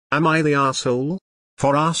Am I the asshole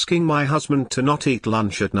for asking my husband to not eat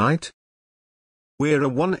lunch at night? We're a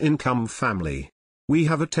one-income family. We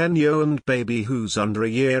have a 10-year-old baby who's under a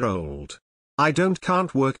year old. I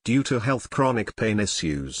can't work due to health chronic pain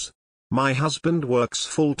issues. My husband works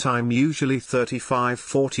full-time, usually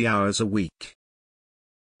 35-40 hours a week.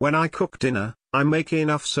 When I cook dinner, I make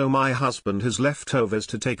enough so my husband has leftovers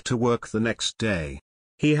to take to work the next day.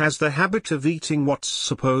 He has the habit of eating what's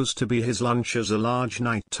supposed to be his lunch as a large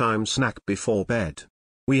nighttime snack before bed.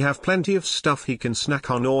 We have plenty of stuff he can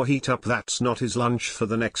snack on or heat up that's not his lunch for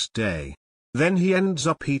the next day. Then he ends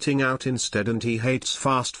up eating out instead, and he hates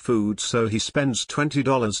fast food, so he spends $20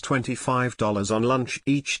 $25 on lunch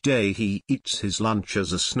each day he eats his lunch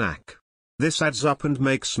as a snack. This adds up and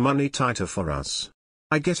makes money tighter for us.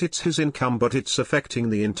 I get it's his income, but it's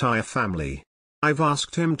affecting the entire family. I've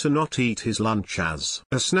asked him to not eat his lunch as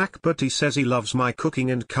a snack, but he says he loves my cooking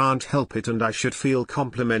and can't help it, and I should feel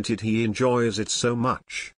complimented. He enjoys it so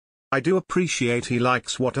much. I do appreciate he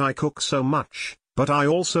likes what I cook so much, but I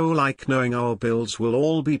also like knowing our bills will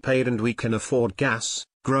all be paid and we can afford gas,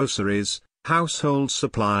 groceries, household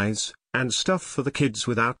supplies, and stuff for the kids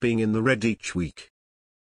without being in the red each week.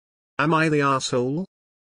 Am I the asshole?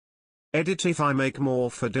 Edit: if I make more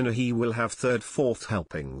for dinner, he will have third, fourth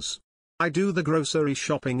helpings. I do the grocery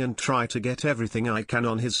shopping and try to get everything I can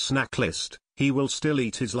on his snack list. He will still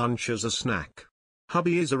eat his lunch as a snack.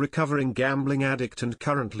 Hubby is a recovering gambling addict and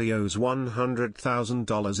currently owes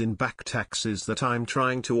 $100,000 in back taxes that I'm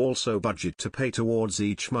trying to also budget to pay towards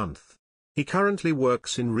each month. He currently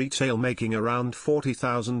works in retail, making around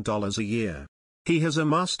 $40,000 a year. He has a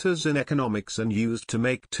master's in economics and used to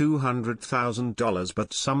make $200,000,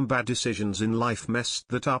 but some bad decisions in life messed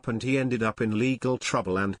that up and he ended up in legal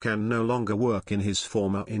trouble and can no longer work in his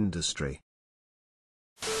former industry.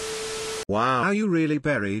 Wow, you really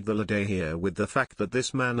buried the lead here with the fact that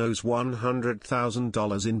this man owes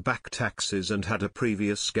 $100,000 in back taxes and had a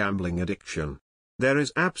previous gambling addiction. There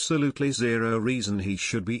is absolutely zero reason he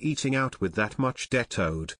should be eating out with that much debt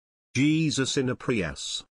owed. Jesus in a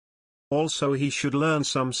Prius. Also, he should learn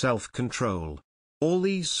some self-control. All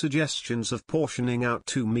these suggestions of portioning out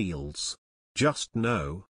 2 meals. Just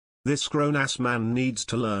no. This grown-ass man needs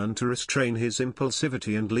to learn to restrain his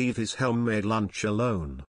impulsivity and leave his homemade lunch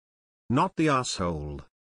alone. Not the asshole.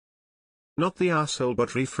 Not the asshole, but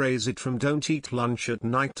rephrase it from don't eat lunch at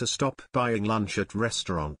night to stop buying lunch at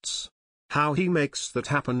restaurants. How he makes that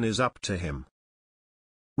happen is up to him.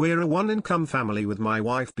 We're a one-income family with my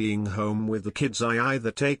wife being home with the kids. I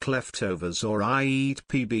either take leftovers or I eat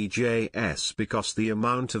PBJs because the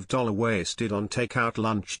amount of dollar wasted on takeout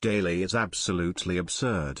lunch daily is absolutely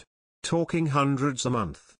absurd. Talking hundreds a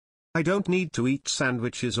month. I don't need to eat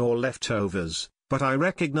sandwiches or leftovers, but I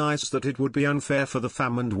recognize that it would be unfair for the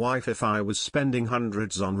fam and wife if I was spending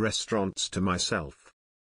hundreds on restaurants to myself.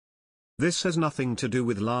 This has nothing to do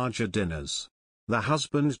with larger dinners. The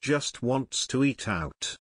husband just wants to eat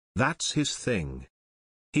out. That's his thing.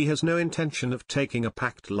 He has no intention of taking a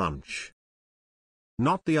packed lunch.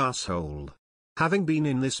 Not the asshole. Having been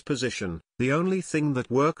in this position, the only thing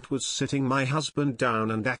that worked was sitting my husband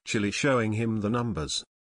down and actually showing him the numbers.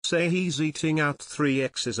 Say he's eating out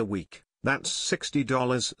 3x's a week, that's $60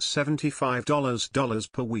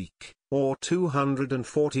 $75 per week, or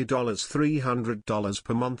 $240 $300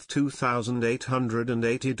 per month,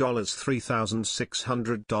 $2,880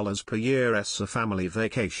 $3,600 per year as a family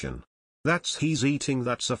vacation. He's eating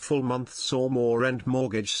that's a full month's or more rent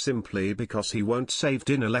mortgage simply because he won't save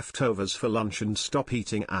dinner leftovers for lunch and stop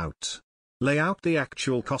eating out. Lay out the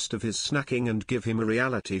actual cost of his snacking and give him a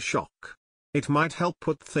reality shock. It might help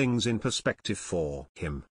put things in perspective for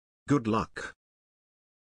him. Good luck.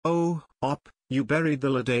 Oh, you buried the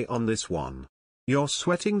lead on this one. You're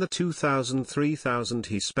sweating the $2,000-3,000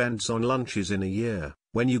 he spends on lunches in a year,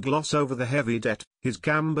 when you gloss over the heavy debt, his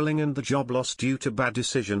gambling and the job loss due to bad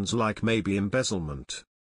decisions like maybe embezzlement.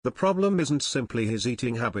 The problem isn't simply his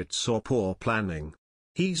eating habits or poor planning.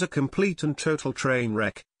 He's a complete and total train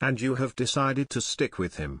wreck, and you have decided to stick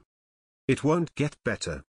with him. It won't get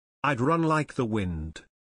better. I'd run like the wind.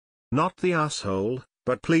 Not the asshole,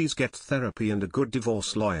 but please get therapy and a good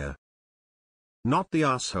divorce lawyer. Not the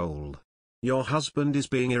asshole. Your husband is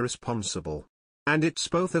being irresponsible. And it's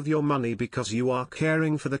both of your money because you are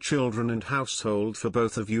caring for the children and household for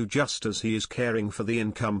both of you just as he is caring for the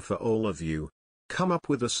income for all of you. Come up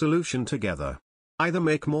with a solution together. Either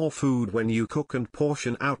make more food when you cook and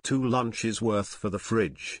portion out 2 lunches worth for the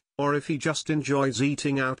fridge, or if he just enjoys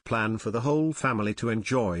eating out, plan for the whole family to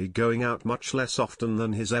enjoy going out much less often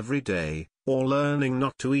than his everyday, or learning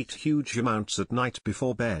not to eat huge amounts at night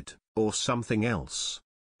before bed, or something else.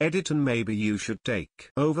 Edit and maybe you should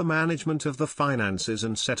take over management of the finances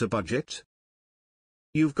and set a budget.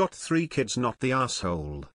 You've got 3 kids, not the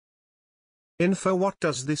asshole. Info: what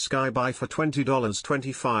does this guy buy for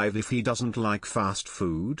 $20.25 if he doesn't like fast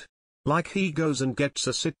food? Like he goes and gets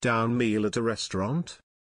a sit-down meal at a restaurant?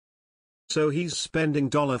 So he's spending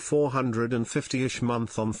 $450-ish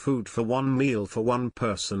month on food for one meal for one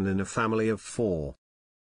person in a family of 4.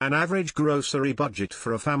 An average grocery budget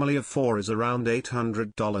for a family of 4 is around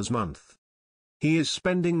 $800 a month. He is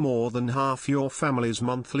spending more than half your family's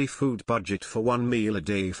monthly food budget for one meal a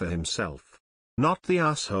day for himself. Not the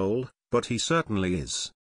asshole, but he certainly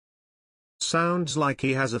is. Sounds like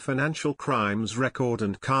he has a financial crimes record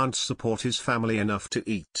and can't support his family enough to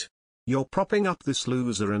eat. You're propping up this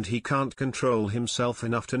loser and he can't control himself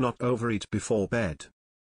enough to not overeat before bed.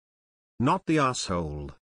 Not the asshole.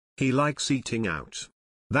 He likes eating out.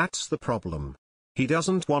 That's the problem. He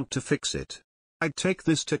doesn't want to fix it. I'd take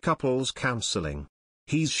this to couples counseling.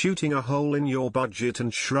 He's shooting a hole in your budget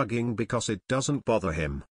and shrugging because it doesn't bother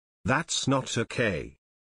him. That's not okay.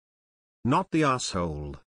 Not the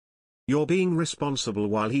asshole. You're being responsible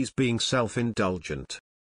while he's being self-indulgent.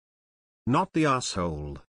 Not the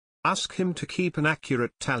asshole. Ask him to keep an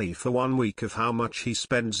accurate tally for 1 week of how much he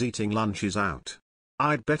spends eating lunches out.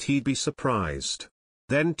 I'd bet he'd be surprised.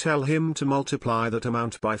 Then tell him to multiply that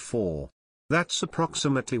amount by 4. That's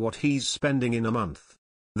approximately what he's spending in a month.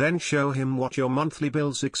 Then show him what your monthly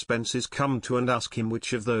bill's expenses come to and ask him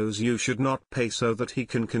which of those you should not pay so that he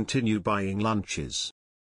can continue buying lunches.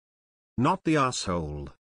 Not the asshole.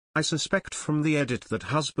 I suspect from the edit that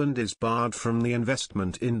husband is barred from the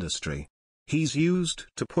investment industry. He's used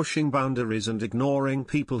to pushing boundaries and ignoring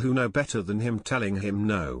people who know better than him telling him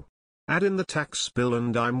no. Add in the tax bill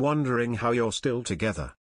and I'm wondering how you're still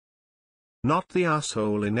together. Not the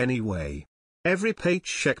asshole in any way. Every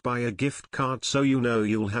paycheck buy a gift card so you know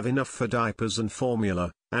you'll have enough for diapers and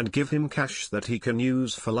formula, and give him cash that he can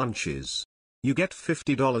use for lunches. You get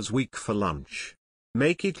 $50 week for lunch.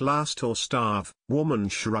 Make it last or starve, woman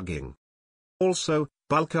shrugging. Also,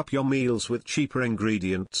 bulk up your meals with cheaper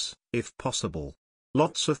ingredients, if possible.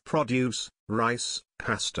 Lots of produce, rice,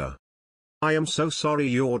 pasta. I am so sorry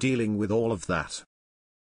you're dealing with all of that.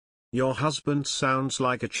 Your husband sounds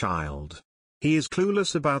like a child. He is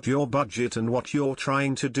clueless about your budget and what you're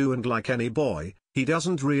trying to do, and like any boy, he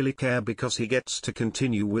doesn't really care because he gets to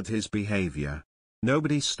continue with his behavior.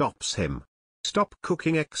 Nobody stops him. Stop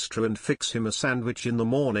cooking extra and fix him a sandwich in the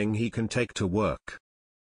morning he can take to work.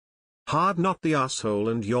 Hard not the asshole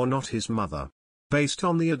and you're not his mother. Based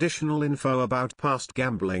on the additional info about past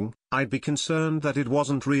gambling, I'd be concerned that it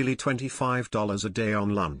wasn't really $25 a day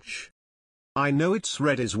on lunch. I know it's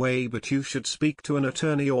read his way, but you should speak to an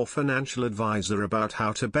attorney or financial advisor about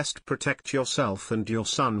how to best protect yourself and your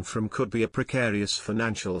son from could be a precarious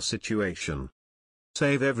financial situation.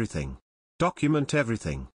 Save everything. Document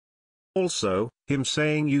everything. Also, him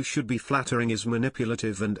saying you should be flattering is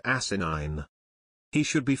manipulative and asinine. He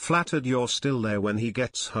should be flattered you're still there when he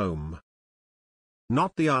gets home.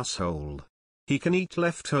 Not the asshole. He can eat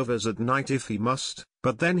leftovers at night if he must,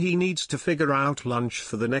 but then he needs to figure out lunch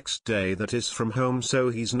for the next day that is from home so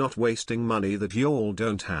he's not wasting money that y'all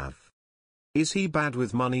don't have. Is he bad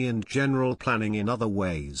with money and general planning in other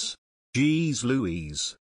ways? Jeez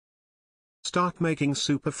Louise. Start making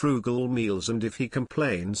super frugal meals, and if he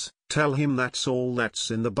complains, tell him that's all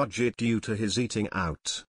that's in the budget due to his eating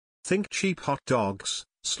out. Think cheap hot dogs,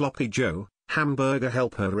 sloppy Joe, hamburger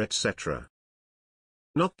helper, etc.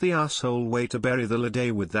 Not the asshole way to bury the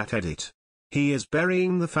lead with that edit. He is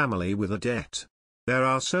burying the family with a debt. There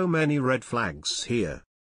are so many red flags here.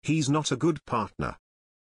 He's not a good partner.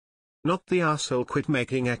 Not the asshole quit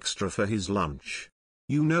making extra for his lunch.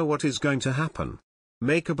 You know what is going to happen.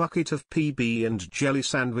 Make a bucket of PB and jelly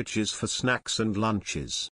sandwiches for snacks and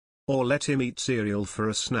lunches. Or let him eat cereal for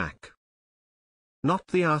a snack. Not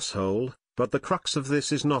the asshole, but the crux of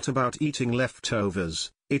this is not about eating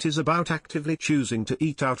leftovers. It is about actively choosing to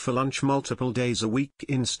eat out for lunch multiple days a week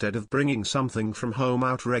instead of bringing something from home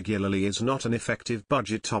out regularly is not an effective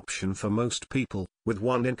budget option for most people, with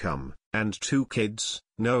 1 income, and 2 kids,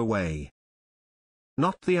 no way.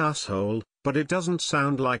 Not the asshole, but it doesn't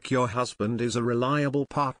sound like your husband is a reliable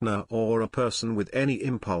partner or a person with any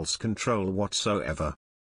impulse control whatsoever.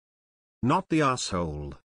 Not the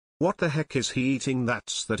asshole. What the heck is he eating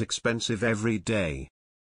that's that expensive every day?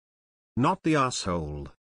 Not the asshole.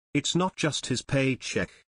 It's not just his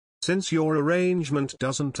paycheck. Since your arrangement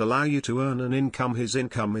doesn't allow you to earn an income, his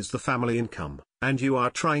income is the family income, and you are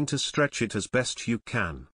trying to stretch it as best you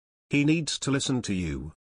can. He needs to listen to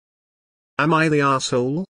you. Am I the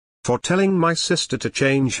asshole? For telling my sister to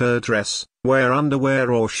change her dress, wear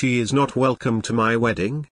underwear or she is not welcome to my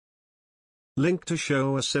wedding? Link to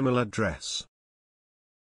show a similar dress.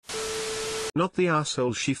 Not the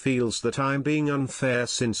asshole. She feels that I'm being unfair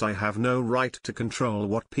since I have no right to control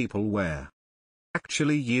what people wear.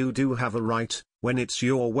 Actually you do have a right, when it's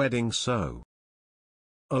your wedding so.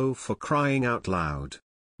 Oh, for crying out loud.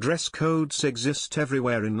 Dress codes exist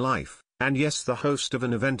everywhere in life, and yes, the host of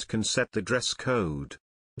an event can set the dress code.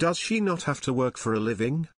 Does she not have to work for a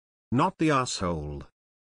living? Not the asshole.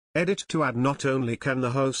 Edit to add: not only can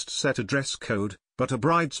the host set a dress code, but a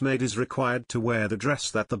bridesmaid is required to wear the dress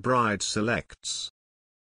that the bride selects.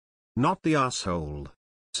 Not the asshole.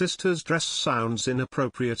 Sister's dress sounds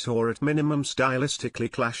inappropriate or at minimum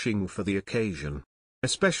stylistically clashing for the occasion.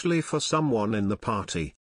 Especially for someone in the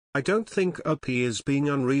party. I don't think OP is being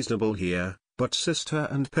unreasonable here, but sister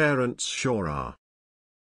and parents sure are.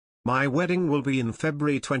 My wedding will be in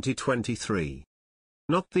February 2023.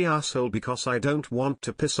 Not the asshole, because I don't want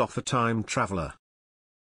to piss off a time traveler.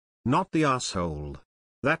 Not the asshole.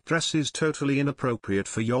 That dress is totally inappropriate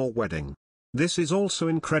for your wedding. This is also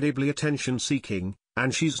incredibly attention-seeking,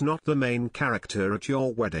 and she's not the main character at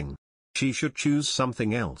your wedding. She should choose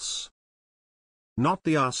something else. Not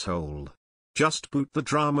the asshole. Just boot the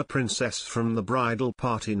drama princess from the bridal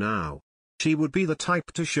party now. She would be the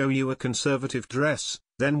type to show you a conservative dress,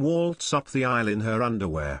 then waltz up the aisle in her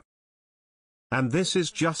underwear. And this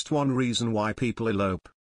is just one reason why people elope.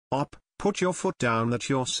 Op, put your foot down that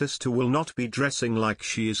your sister will not be dressing like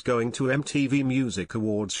she is going to MTV Music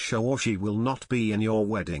Awards show, or she will not be in your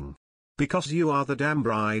wedding. Because you are the damn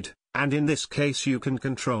bride, and in this case you can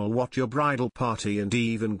control what your bridal party and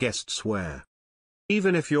even guests wear.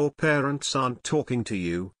 Even if your parents aren't talking to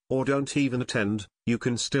you, or don't even attend, you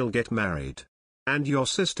can still get married. And your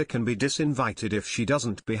sister can be disinvited if she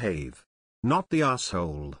doesn't behave. Not the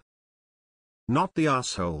asshole. Not the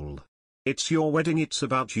asshole. It's your wedding, it's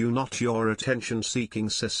about you, not your attention-seeking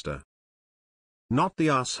sister. Not the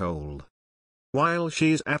asshole. While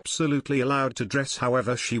she is absolutely allowed to dress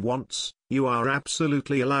however she wants, you are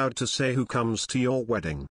absolutely allowed to say who comes to your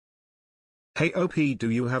wedding. Hey OP, do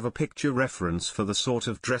you have a picture reference for the sort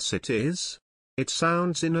of dress it is? It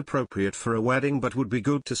sounds inappropriate for a wedding but would be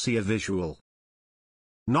good to see a visual.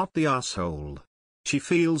 Not the asshole. She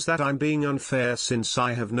feels that I'm being unfair since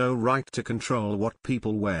I have no right to control what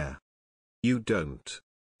people wear. You don't.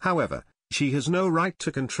 However, she has no right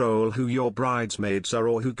to control who your bridesmaids are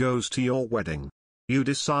or who goes to your wedding. You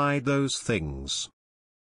decide those things.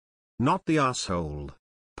 Not the asshole.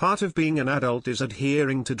 Part of being an adult is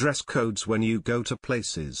adhering to dress codes when you go to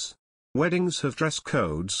places. Weddings have dress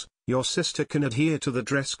codes. Your sister can adhere to the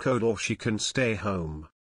dress code or she can stay home.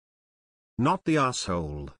 Not the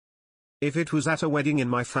asshole. If it was at a wedding in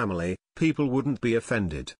my family, people wouldn't be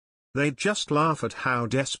offended. They'd just laugh at how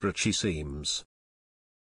desperate she seems.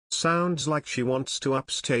 Sounds like she wants to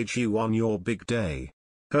upstage you on your big day.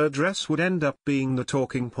 Her dress would end up being the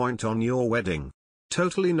talking point on your wedding.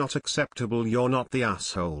 Totally not acceptable. You're not the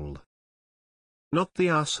asshole. Not the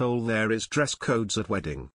asshole. There is dress codes at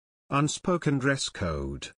wedding. Unspoken dress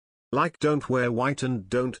code. Like don't wear white and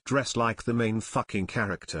don't dress like the main fucking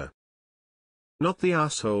character. Not the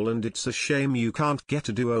asshole, and it's a shame you can't get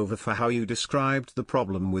a do-over for how you described the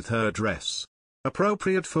problem with her dress.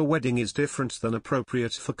 Appropriate for wedding is different than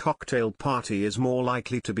appropriate for cocktail party is more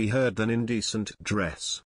likely to be heard than indecent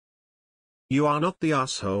dress. You are not the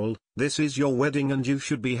asshole, this is your wedding and you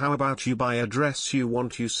should be. How about you buy a dress you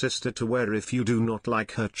want your sister to wear if you do not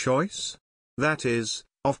like her choice? That is,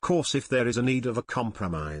 of course, if there is a need of a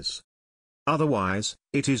compromise. Otherwise,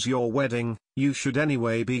 it is your wedding, you should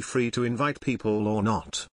anyway be free to invite people or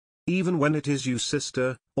not. Even when it is your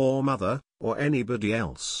sister, or mother, or anybody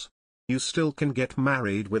else. You still can get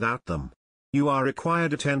married without them. You are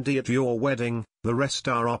required attendee at your wedding, the rest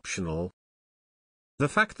are optional. The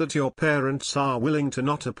fact that your parents are willing to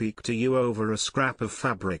not speak to you over a scrap of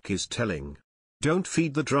fabric is telling. Don't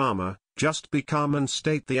feed the drama, just be calm and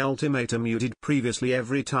state the ultimatum you did previously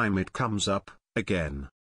every time it comes up, again.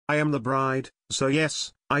 I am the bride, so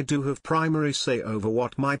yes, I do have primary say over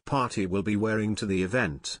what my party will be wearing to the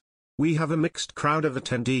event. We have a mixed crowd of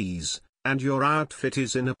attendees, and your outfit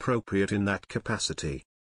is inappropriate in that capacity.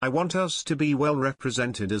 I want us to be well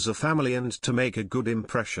represented as a family and to make a good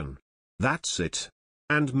impression. That's it.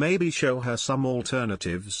 And maybe show her some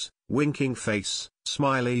alternatives, winking face,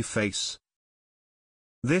 smiley face.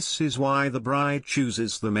 This is why the bride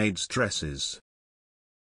chooses the maid's dresses.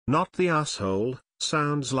 Not the asshole.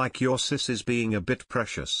 Sounds like your sis is being a bit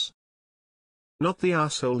precious. Not the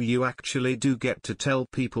asshole. You actually do get to tell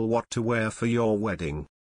people what to wear for your wedding.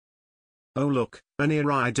 Oh look, An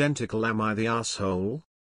eerie identical. Am I the asshole?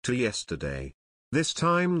 To yesterday. This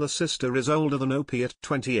time the sister is older than OP at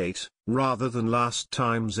 28, rather than last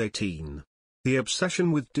time's 18. The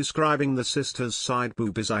obsession with describing the sister's side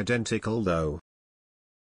boob is identical though.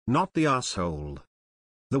 Not the asshole.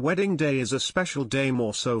 The wedding day is a special day,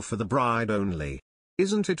 more so for the bride only.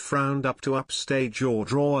 Isn't it frowned up to upstage or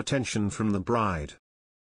draw attention from the bride?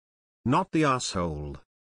 Not the asshole.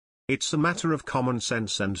 It's a matter of common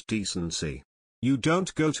sense and decency. You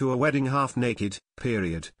don't go to a wedding half naked,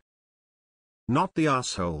 period. Not the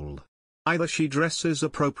asshole. Either she dresses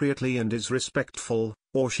appropriately and is respectful,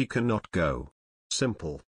 or she cannot go.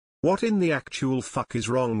 Simple. What in the actual fuck is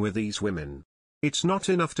wrong with these women? It's not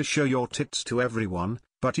enough to show your tits to everyone,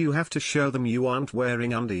 but you have to show them you aren't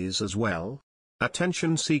wearing undies as well.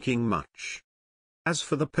 Attention seeking much. As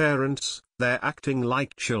for the parents, they're acting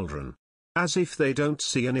like children. As if they don't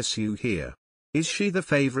see an issue here. Is she the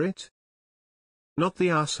favorite? Not the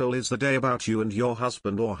asshole. Is the day about you and your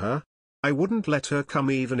husband or her? I wouldn't let her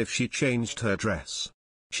come even if she changed her dress.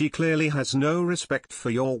 She clearly has no respect for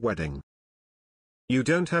your wedding. You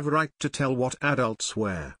don't have a right to tell what adults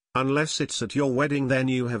wear, unless it's at your wedding. Then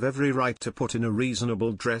you have every right to put in a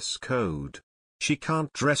reasonable dress code. She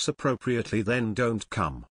can't dress appropriately, then don't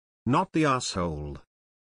come. Not the asshole.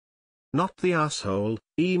 Not the asshole.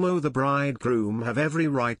 Emo. The bridegroom have every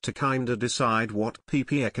right to kinda decide what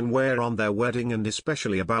PP can wear on their wedding, and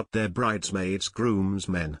especially about their bridesmaids'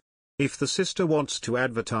 groomsmen. If the sister wants to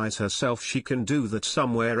advertise herself, she can do that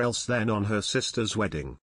somewhere else than on her sister's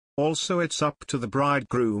wedding. Also, it's up to the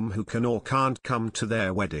bridegroom who can or can't come to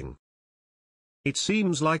their wedding. It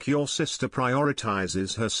seems like your sister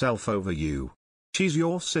prioritizes herself over you. She's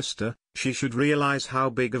your sister, she should realize how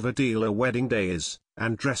big of a deal a wedding day is,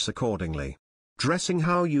 and dress accordingly. Dressing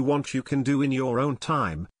how you want you can do in your own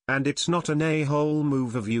time, and it's not an a-hole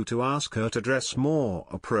move of you to ask her to dress more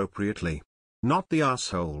appropriately. Not the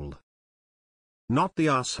asshole. Not the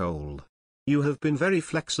asshole. You have been very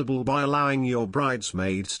flexible by allowing your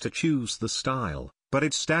bridesmaids to choose the style, but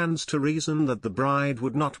it stands to reason that the bride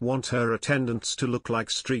would not want her attendants to look like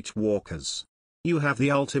street walkers. You have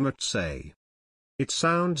the ultimate say. It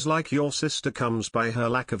sounds like your sister comes by her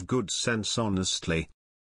lack of good sense, honestly.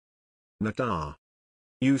 Nata.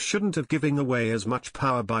 You shouldn't have given away as much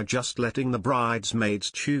power by just letting the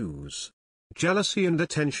bridesmaids choose. Jealousy and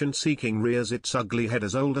attention-seeking rears its ugly head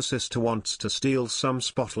as older sister wants to steal some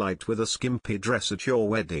spotlight with a skimpy dress at your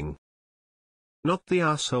wedding. Not the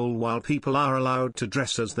asshole. While people are allowed to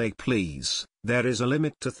dress as they please, there is a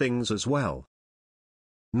limit to things as well.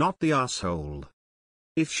 Not the asshole.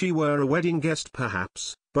 If she were a wedding guest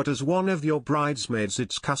perhaps, but as one of your bridesmaids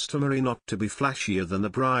it's customary not to be flashier than the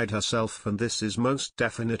bride herself, and this is most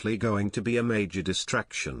definitely going to be a major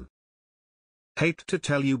distraction. Hate to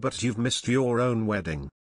tell you, but you've missed your own wedding.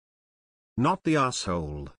 Not the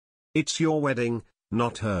asshole. It's your wedding,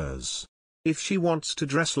 not hers. If she wants to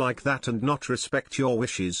dress like that and not respect your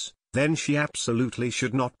wishes, then she absolutely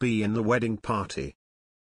should not be in the wedding party.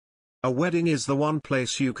 A wedding is the one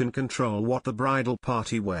place you can control what the bridal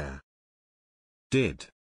party wear. Did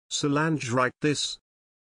Solange write this?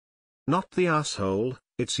 Not the asshole.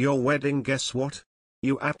 It's your wedding. Guess what?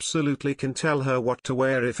 You absolutely can tell her what to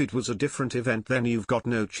wear. If it was a different event, then you've got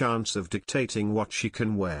no chance of dictating what she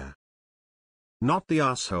can wear. Not the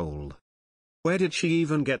asshole. Where did she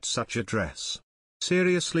even get such a dress?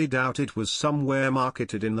 Seriously doubt it was somewhere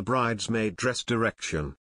marketed in the bridesmaid dress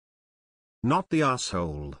direction. Not the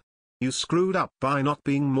asshole. You screwed up by not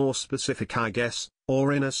being more specific, I guess,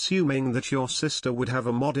 or in assuming that your sister would have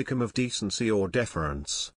a modicum of decency or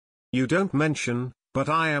deference. You don't mention, but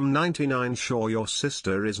I am 99% sure your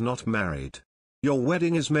sister is not married. Your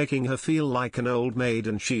wedding is making her feel like an old maid,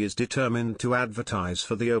 and she is determined to advertise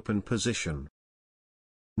for the open position.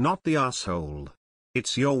 Not the asshole.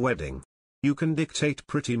 It's your wedding. You can dictate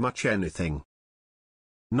pretty much anything.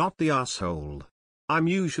 Not the asshole. I'm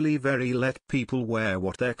usually very let people wear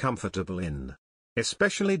what they're comfortable in.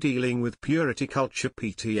 Especially dealing with purity culture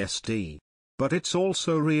PTSD. But it's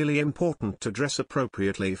also really important to dress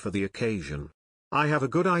appropriately for the occasion. I have a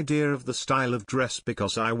good idea of the style of dress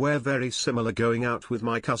because I wear very similar going out with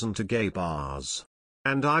my cousin to gay bars.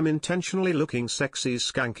 And I'm intentionally looking sexy,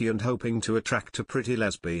 skanky, and hoping to attract a pretty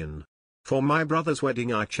lesbian. For my brother's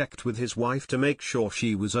wedding I checked with his wife to make sure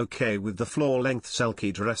she was okay with the floor-length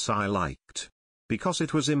selkie dress I liked. Because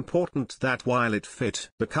it was important that while it fit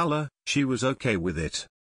the color, she was okay with it.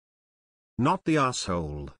 Not the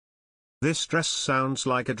asshole. This dress sounds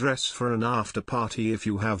like a dress for an after party if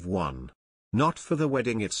you have one. Not for the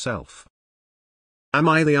wedding itself. Am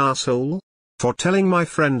I the asshole? For telling my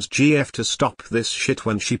friend's GF to stop this shit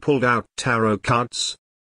when she pulled out tarot cards.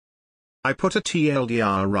 I put a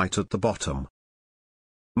TLDR right at the bottom.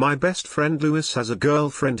 My best friend Lewis has a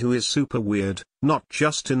girlfriend who is super weird, not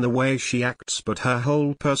just in the way she acts but her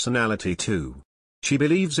whole personality too. She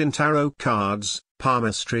believes in tarot cards,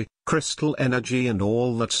 palmistry, crystal energy and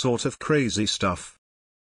all that sort of crazy stuff.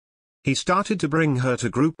 He started to bring her to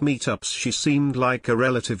group meetups. She seemed like a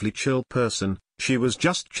relatively chill person, she was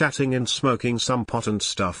just chatting and smoking some pot and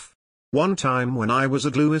stuff. One time when I was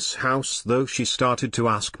at Lewis' house though, she started to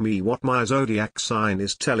ask me what my zodiac sign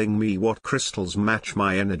is, telling me what crystals match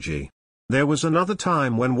my energy. There was another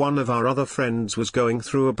time when one of our other friends was going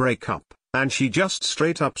through a breakup, and she just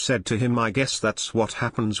straight up said to him, I guess that's what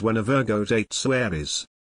happens when a Virgo dates Aries.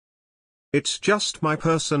 It's just my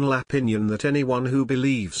personal opinion that anyone who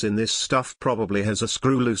believes in this stuff probably has a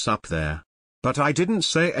screw loose up there. But I didn't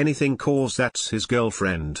say anything cause that's his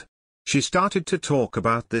girlfriend. She started to talk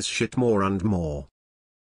about this shit more and more.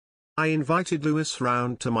 I invited Lewis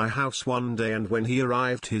round to my house one day and when he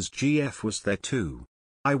arrived his GF was there too.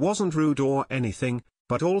 I wasn't rude or anything,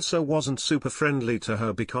 but also wasn't super friendly to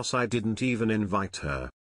her because I didn't even invite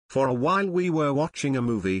her. For a while we were watching a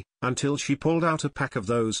movie, until she pulled out a pack of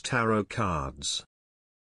those tarot cards.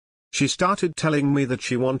 She started telling me that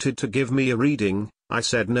she wanted to give me a reading. I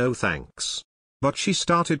said no thanks. But she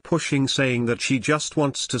started pushing, saying that she just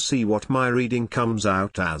wants to see what my reading comes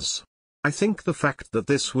out as. I think the fact that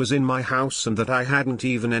this was in my house and that I hadn't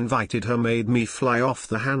even invited her made me fly off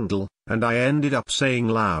the handle, and I ended up saying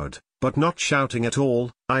loud, but not shouting at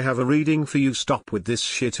all, I have a reading for you, stop with this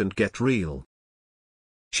shit and get real.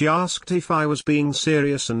 She asked if I was being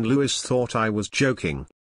serious and Lewis thought I was joking.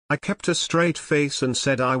 I kept a straight face and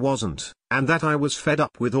said I wasn't, and that I was fed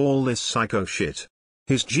up with all this psycho shit.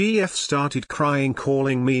 His GF started crying,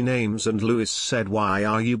 calling me names, and Lewis said, why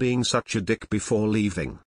are you being such a dick, before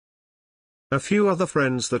leaving. A few other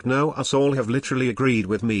friends that know us all have literally agreed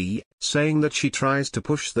with me, saying that she tries to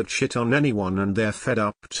push that shit on anyone and they're fed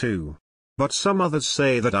up too. But some others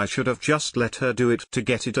say that I should have just let her do it to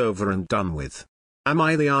get it over and done with. Am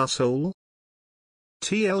I the asshole?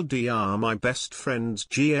 TLDR, my best friend's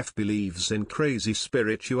GF believes in crazy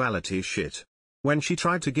spirituality shit. When she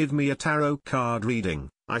tried to give me a tarot card reading,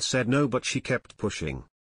 I said no, but she kept pushing.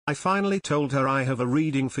 I finally told her, I have a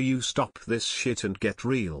reading for you, stop this shit and get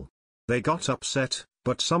real. They got upset,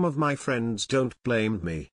 but some of my friends don't blame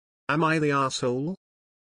me. Am I the asshole?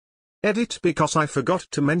 Edit, because I forgot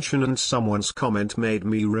to mention and someone's comment made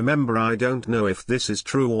me remember. I don't know if this is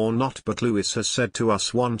true or not, but Lewis has said to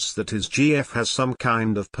us once that his GF has some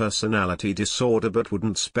kind of personality disorder but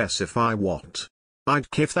wouldn't specify what. I'd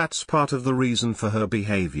if that's part of the reason for her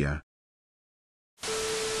behavior.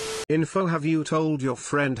 Info: have you told your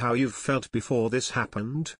friend how you've felt before this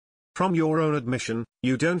happened? From your own admission,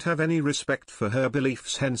 you don't have any respect for her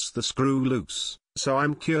beliefs, hence the screw loose, so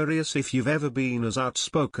I'm curious if you've ever been as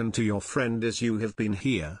outspoken to your friend as you have been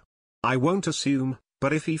here. I won't assume,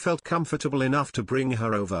 but if he felt comfortable enough to bring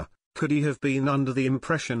her over, could he have been under the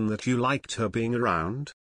impression that you liked her being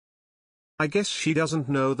around? I guess she doesn't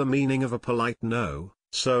know the meaning of a polite no,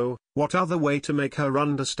 so, what other way to make her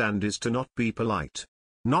understand is to not be polite.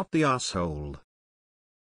 Not the asshole.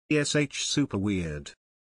 ESH super weird.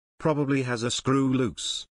 Probably has a screw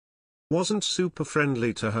loose. Wasn't super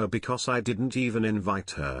friendly to her because I didn't even invite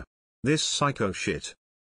her. This psycho shit.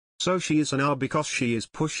 So she is an R because she is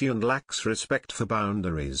pushy and lacks respect for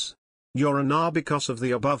boundaries. You're an R because of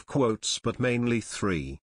the above quotes, but mainly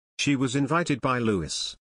 3. She was invited by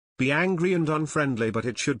Lewis. Be angry and unfriendly, but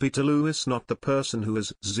it should be to Lewis, not the person who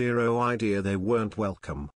has zero idea they weren't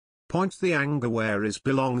welcome. Point the anger where it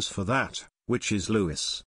belongs for that, which is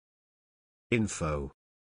Lewis. Info.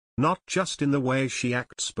 Not just in the way she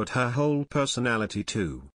acts but her whole personality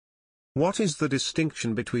too. What is the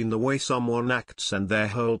distinction between the way someone acts and their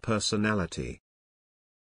whole personality?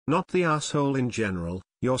 Not the asshole in general.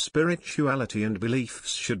 Your spirituality and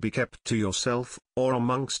beliefs should be kept to yourself, or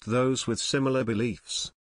amongst those with similar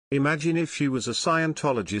beliefs. Imagine if she was a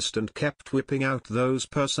Scientologist and kept whipping out those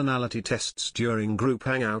personality tests during group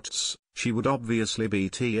hangouts, she would obviously be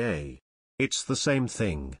TA. It's the same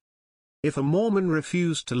thing. If a Mormon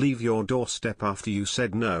refused to leave your doorstep after you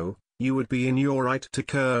said no, you would be in your right to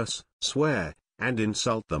curse, swear, and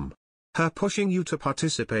insult them. Her pushing you to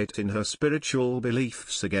participate in her spiritual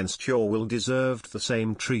beliefs against your will deserved the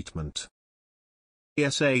same treatment.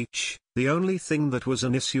 SH, the only thing that was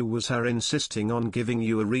an issue was her insisting on giving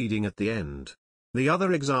you a reading at the end. The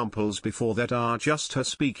other examples before that are just her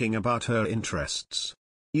speaking about her interests.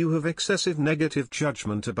 You have excessive negative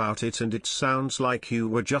judgment about it, and it sounds like you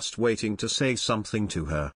were just waiting to say something to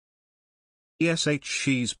her.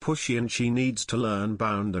 She's pushy and she needs to learn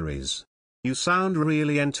boundaries. You sound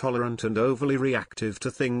really intolerant and overly reactive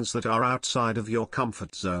to things that are outside of your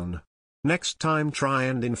comfort zone. Next time try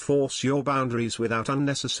and enforce your boundaries without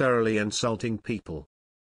unnecessarily insulting people.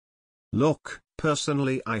 Look,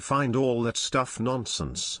 personally I find all that stuff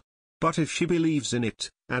nonsense. But if she believes in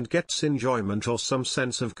it, and gets enjoyment or some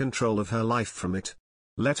sense of control of her life from it,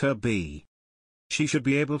 let her be. She should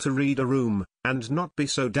be able to read a room, and not be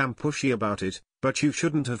so damn pushy about it, but you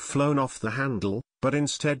shouldn't have flown off the handle, but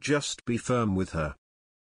instead just be firm with her.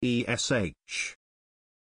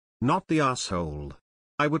 Not the asshole.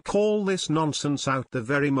 I would call this nonsense out the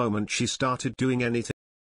very moment she started doing anything.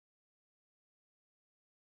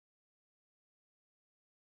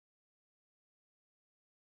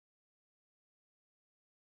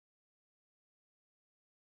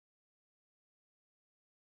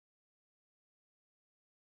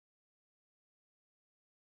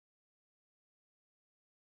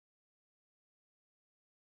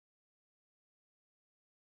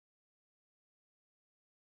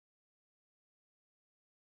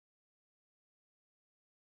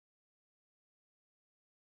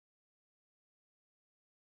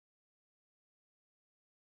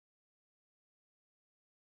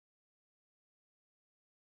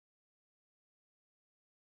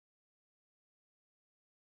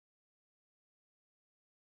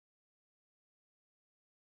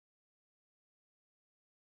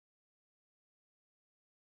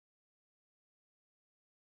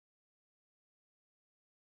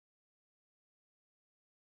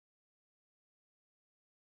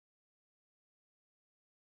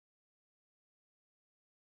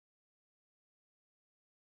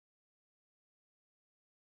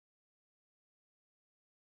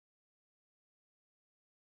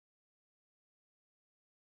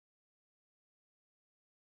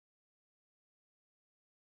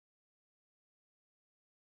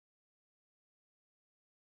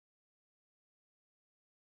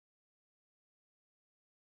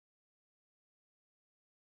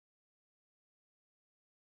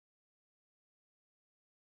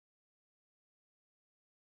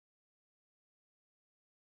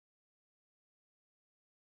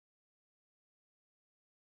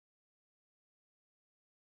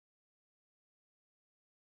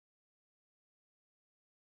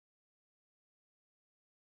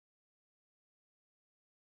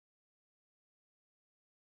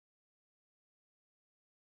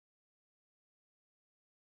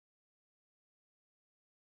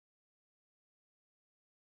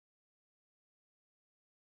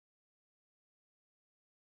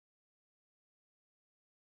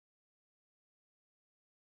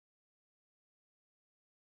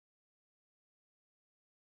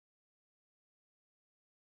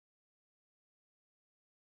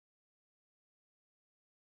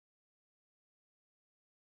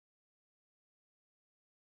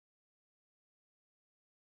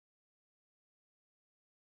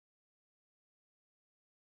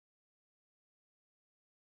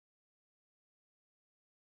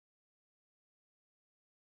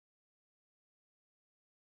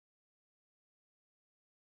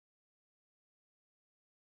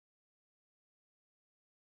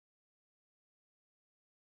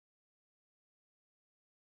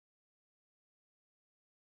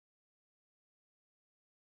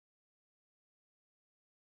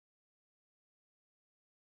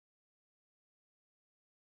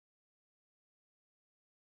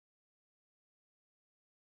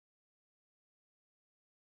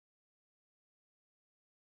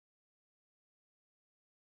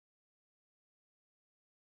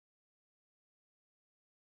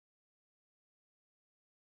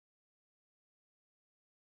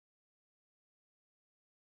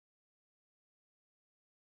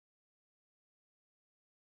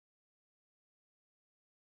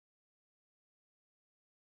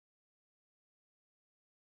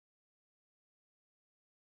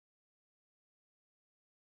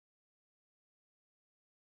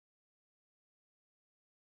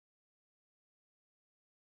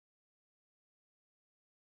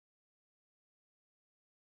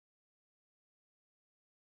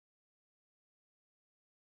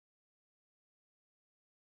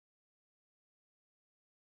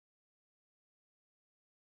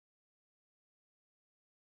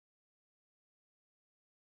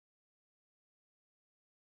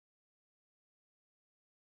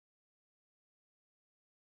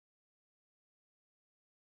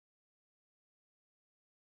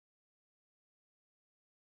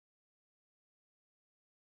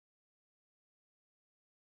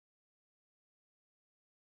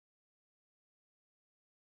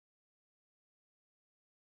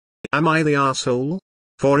 Am I the asshole?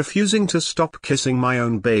 For refusing to stop kissing my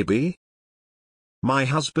own baby? My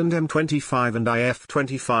husband M25 and I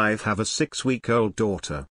F25 have a 6-week-old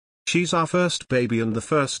daughter. She's our first baby and the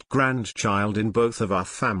first grandchild in both of our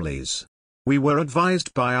families. We were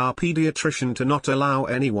advised by our pediatrician to not allow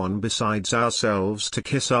anyone besides ourselves to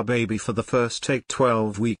kiss our baby for the first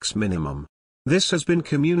 12 weeks minimum. This has been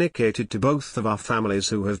communicated to both of our families,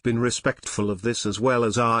 who have been respectful of this as well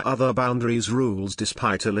as our other boundaries rules,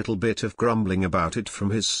 despite a little bit of grumbling about it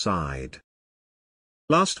from his side.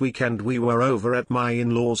 Last weekend we were over at my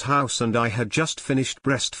in-laws' house and I had just finished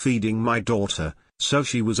breastfeeding my daughter, so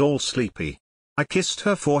she was all sleepy. I kissed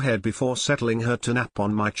her forehead before settling her to nap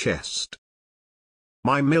on my chest.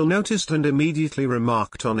 My mill noticed and immediately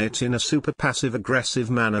remarked on it in a super passive-aggressive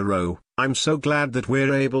manner, "Oh, I'm so glad that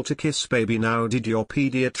we're able to kiss baby now. Did your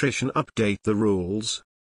pediatrician update the rules?"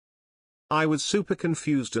 I was super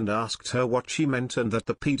confused and asked her what she meant and that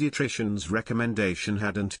the pediatrician's recommendation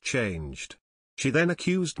hadn't changed. She then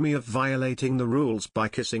accused me of violating the rules by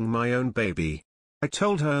kissing my own baby. I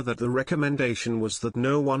told her that the recommendation was that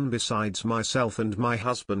no one besides myself and my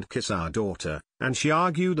husband kiss our daughter, and she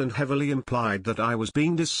argued and heavily implied that I was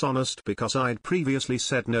being dishonest because I'd previously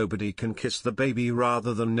said nobody can kiss the baby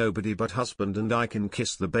rather than nobody but husband and I can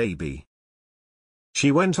kiss the baby.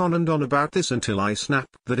 She went on and on about this until I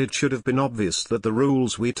snapped that it should have been obvious that the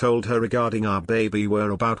rules we told her regarding our baby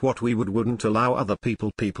were about what we wouldn't allow other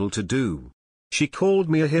people to do. She called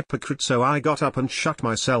me a hypocrite, so I got up and shut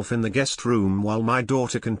myself in the guest room while my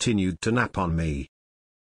daughter continued to nap on me.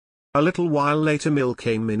 A little while later Mill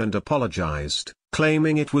came in and apologized,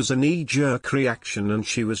 claiming it was a knee-jerk reaction and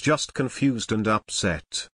she was just confused and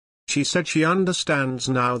upset. She said she understands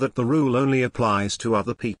now that the rule only applies to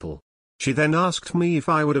other people. She then asked me if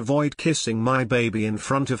I would avoid kissing my baby in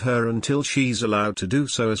front of her until she's allowed to do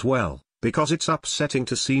so as well, because it's upsetting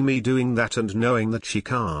to see me doing that and knowing that she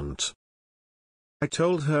can't. I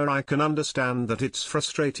told her I can understand that it's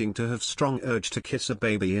frustrating to have strong urge to kiss a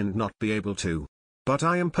baby and not be able to. But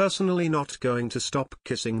I am personally not going to stop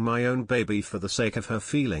kissing my own baby for the sake of her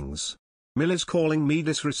feelings. Mill is calling me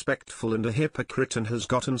disrespectful and a hypocrite and has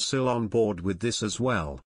gotten Sil on board with this as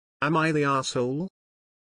well. Am I the asshole?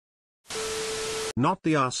 Not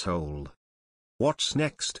the asshole. What's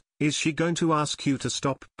next? Is she going to ask you to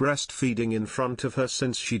stop breastfeeding in front of her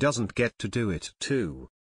since she doesn't get to do it too?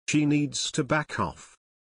 She needs to back off.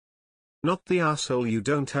 Not the asshole. You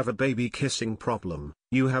don't have a baby kissing problem,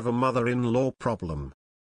 you have a mother-in-law problem.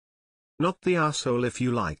 Not the asshole. If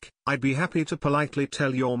you like, I'd be happy to politely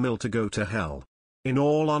tell your mill to go to hell. In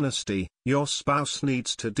all honesty, your spouse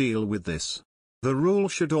needs to deal with this. The rule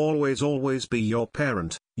should always be your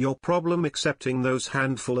parent, your problem, excepting those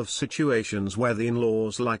handful of situations where the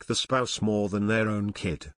in-laws like the spouse more than their own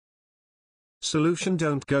kid. Solution: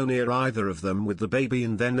 don't go near either of them with the baby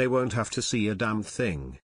and then they won't have to see a damn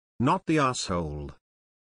thing. Not the asshole.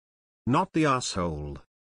 Not the asshole.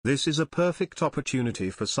 This is a perfect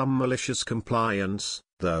opportunity for some malicious compliance,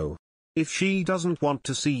 though. If she doesn't want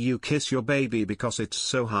to see you kiss your baby because it's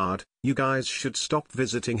so hard, you guys should stop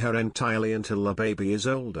visiting her entirely until the baby is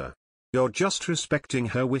older. You're just respecting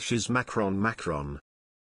her wishes. Macron.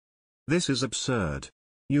 This is absurd.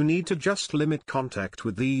 You need to just limit contact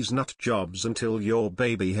with these nut jobs until your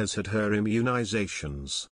baby has had her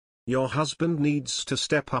immunizations. Your husband needs to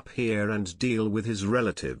step up here and deal with his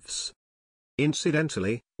relatives.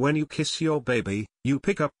 Incidentally, when you kiss your baby, you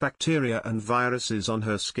pick up bacteria and viruses on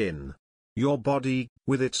her skin. Your body,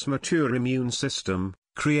 with its mature immune system,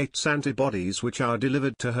 creates antibodies which are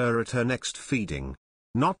delivered to her at her next feeding.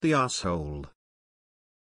 Not the asshole.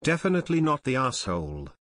 Definitely not the asshole.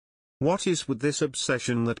 What is with this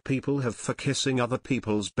obsession that people have for kissing other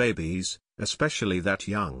people's babies, especially that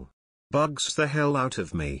young? Bugs the hell out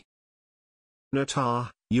of me.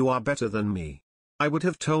 Nata, you are better than me. I would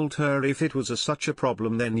have told her if it was such a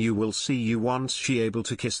problem. Then you will see you once she able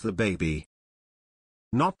to kiss the baby.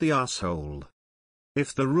 Not the asshole.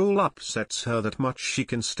 If the rule upsets her that much, she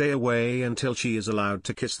can stay away until she is allowed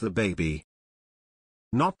to kiss the baby.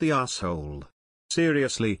 Not the asshole.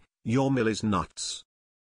 Seriously, your mill is nuts.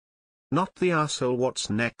 Not the asshole. What's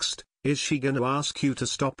next? Is she gonna ask you to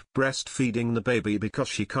stop breastfeeding the baby because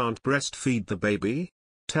she can't breastfeed the baby?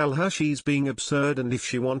 Tell her she's being absurd, and if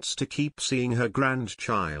she wants to keep seeing her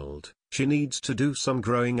grandchild, she needs to do some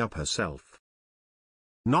growing up herself.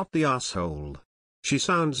 Not the asshole. She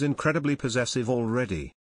sounds incredibly possessive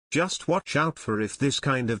already. Just watch out for if this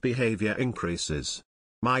kind of behavior increases.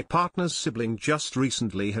 My partner's sibling just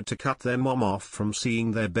recently had to cut their mom off from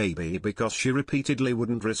seeing their baby because she repeatedly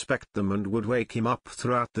wouldn't respect them and would wake him up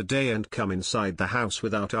throughout the day and come inside the house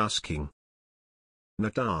without asking.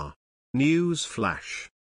 Nata. News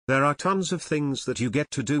flash. There are tons of things that you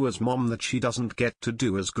get to do as mom that she doesn't get to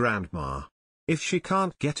do as grandma. If she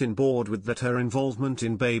can't get in board with that, her involvement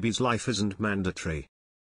in baby's life isn't mandatory.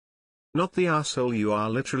 Not the asshole, you are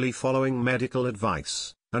literally following medical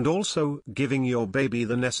advice, and also giving your baby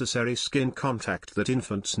the necessary skin contact that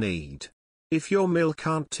infants need. If your mill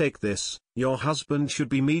can't take this, your husband should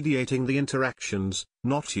be mediating the interactions,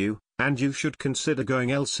 not you, and you should consider going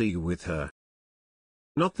LC with her.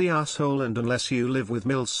 Not the asshole, and unless you live with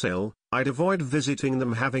mill still, I'd avoid visiting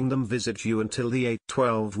them, having them visit you until the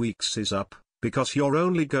 8-12 weeks is up, because you're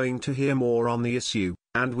only going to hear more on the issue,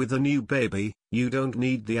 and with a new baby, you don't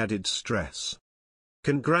need the added stress.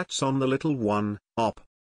 Congrats on the little one, op.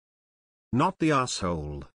 Not the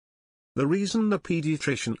asshole. The reason the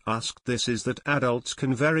pediatrician asked this is that adults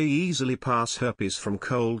can very easily pass herpes from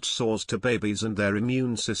cold sores to babies, and their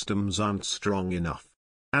immune systems aren't strong enough.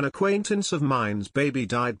 An acquaintance of mine's baby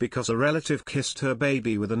died because a relative kissed her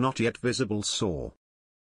baby with a not yet visible sore.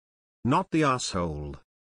 Not the asshole.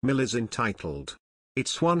 Mill is entitled.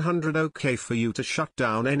 It's 100 okay for you to shut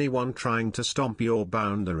down anyone trying to stomp your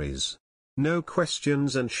boundaries. No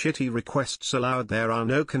questions and shitty requests allowed. There are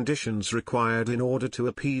no conditions required in order to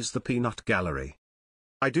appease the peanut gallery.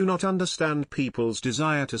 I do not understand people's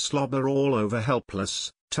desire to slobber all over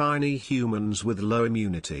helpless, tiny humans with low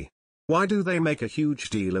immunity. Why do they make a huge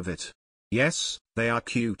deal of it? Yes, they are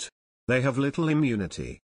cute. They have little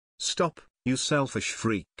immunity. Stop, you selfish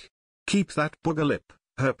freak. Keep that booger lip,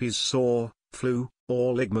 herpes sore, flu,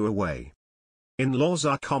 or ligma away. In-laws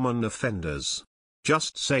are common offenders.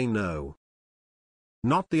 Just say no.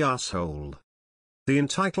 Not the asshole. The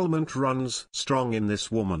entitlement runs strong in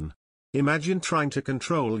this woman. Imagine trying to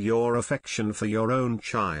control your affection for your own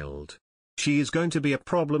child. She is going to be a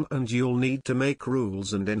problem, and you'll need to make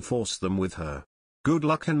rules and enforce them with her. Good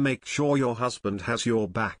luck, and make sure your husband has your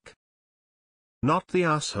back. Not the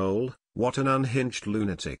asshole. What an unhinged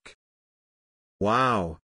lunatic.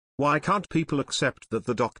 Wow. Why can't people accept that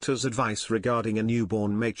the doctor's advice regarding a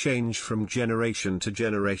newborn may change from generation to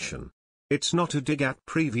generation? It's not a dig at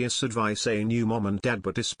previous advice, a new mom and dad,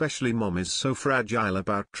 but especially mom is so fragile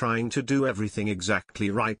about trying to do everything exactly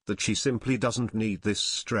right that she simply doesn't need this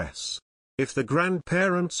stress. If the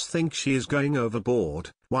grandparents think she is going overboard,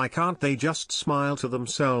 why can't they just smile to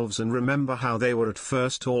themselves and remember how they were at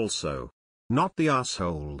first also? Not the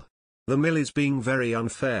asshole. The mill is being very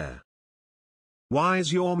unfair. Why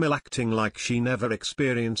is your mill acting like she never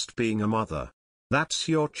experienced being a mother? That's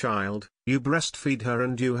your child, you breastfeed her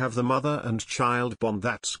and you have the mother and child bond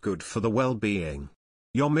that's good for the well-being.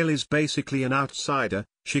 Your mill is basically an outsider.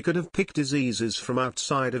 She could have picked diseases from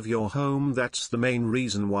outside of your home. That's the main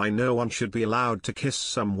reason why no one should be allowed to kiss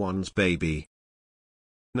someone's baby.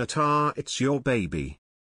 Natar, it's your baby.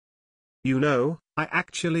 You know, I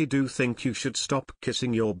actually do think you should stop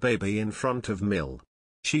kissing your baby in front of Mill.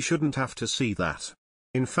 She shouldn't have to see that.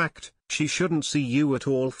 In fact, she shouldn't see you at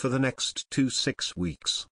all for the next 6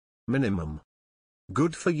 weeks. Minimum.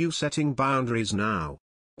 Good for you setting boundaries now.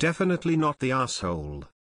 Definitely not the asshole.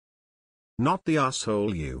 Not the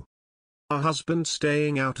asshole, you. A husband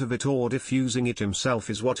staying out of it or diffusing it himself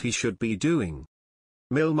is what he should be doing.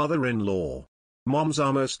 Mill mother-in-law. Moms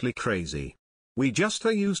are mostly crazy. We just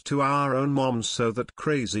are used to our own moms, so that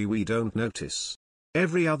crazy we don't notice.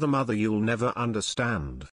 Every other mother you'll never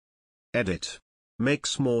understand. Edit.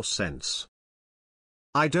 Makes more sense.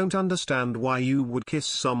 I don't understand why you would kiss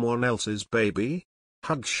someone else's baby.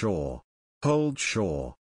 Hug sure. Hold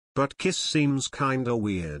sure. But kiss seems kinda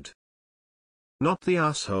weird. Not the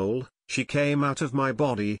asshole. She came out of my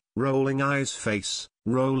body, rolling eyes face,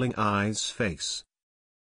 rolling eyes face.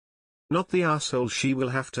 Not the asshole. She will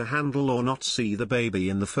have to handle or not see the baby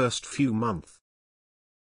in the first few months.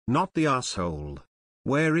 Not the asshole.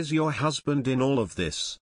 Where is your husband in all of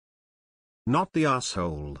this? Not the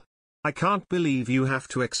asshole. I can't believe you have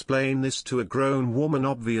to explain this to a grown woman.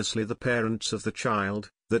 Obviously the parents of the child,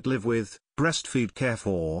 that live with, breastfeed, care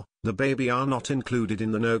for, the baby are not included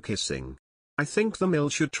in the no kissing. I think the mill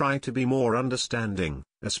should try to be more understanding,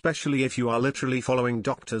 especially if you are literally following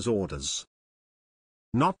doctor's orders.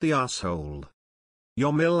 Not the asshole.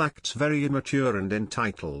 Your mill acts very immature and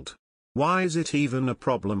entitled. Why is it even a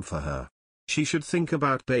problem for her? She should think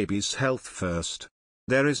about baby's health first.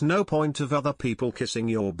 There is no point of other people kissing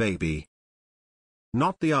your baby.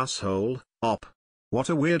 Not the asshole. Op. What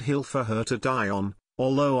a weird hill for her to die on,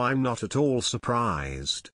 although I'm not at all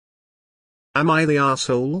surprised. Am I the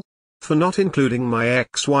asshole? For not including my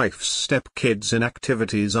ex-wife's stepkids in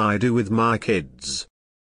activities I do with my kids.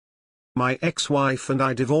 My ex-wife and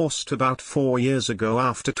I divorced about 4 years ago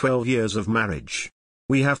after 12 years of marriage.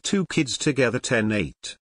 We have 2 kids together, 10,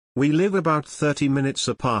 8. We live about 30 minutes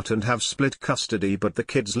apart and have split custody, but the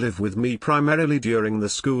kids live with me primarily during the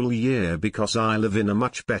school year because I live in a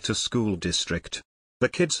much better school district. The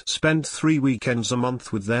kids spend 3 weekends a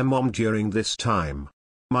month with their mom during this time.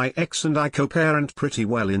 My ex and I co-parent pretty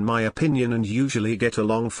well in my opinion and usually get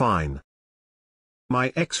along fine.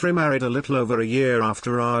 My ex remarried a little over a year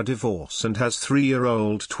after our divorce and has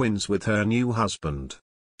 3-year-old twins with her new husband.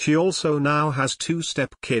 She also now has 2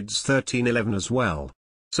 step-kids 13-11 as well.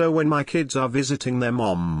 So when my kids are visiting their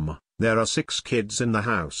mom, there are 6 kids in the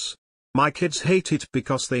house. My kids hate it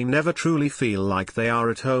because they never truly feel like they are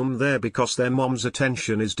at home there because their mom's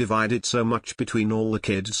attention is divided so much between all the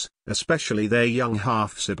kids, especially their young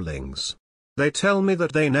half-siblings. They tell me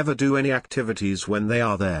that they never do any activities when they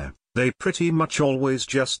are there. They pretty much always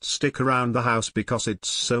just stick around the house because it's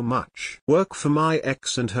so much work for my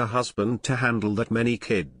ex and her husband to handle that many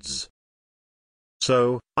kids.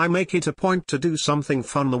 So, I make it a point to do something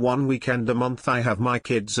fun the one weekend a month I have my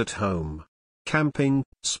kids at home. Camping,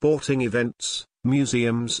 sporting events,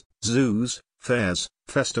 museums, zoos, fairs,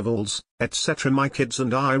 festivals, etc. My kids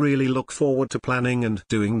and I really look forward to planning and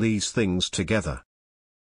doing these things together.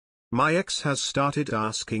 My ex has started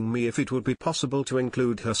asking me if it would be possible to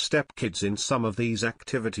include her stepkids in some of these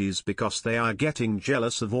activities because they are getting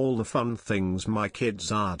jealous of all the fun things my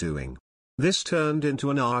kids are doing. This turned into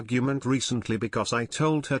an argument recently because I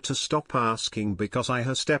told her to stop asking because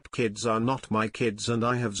her stepkids are not my kids and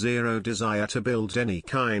I have zero desire to build any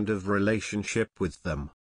kind of relationship with them.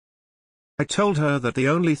 I told her that the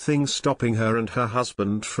only thing stopping her and her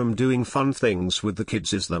husband from doing fun things with the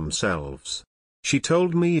kids is themselves. She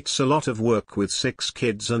told me it's a lot of work with 6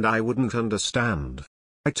 kids and I wouldn't understand.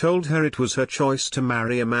 I told her it was her choice to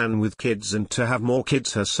marry a man with kids and to have more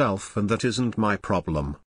kids herself and that isn't my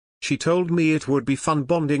problem. She told me it would be fun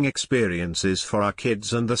bonding experiences for our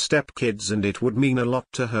kids and the stepkids and it would mean a lot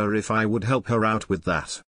to her if I would help her out with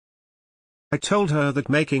that. I told her that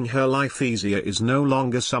making her life easier is no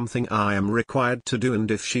longer something I am required to do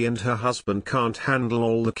and if she and her husband can't handle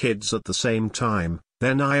all the kids at the same time,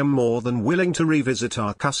 then I am more than willing to revisit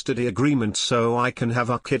our custody agreement so I can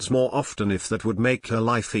have our kids more often if that would make her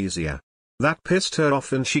life easier. That pissed her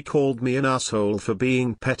off and she called me an asshole for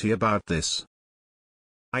being petty about this.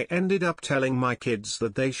 I ended up telling my kids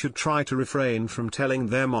that they should try to refrain from telling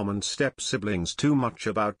their mom and step-siblings too much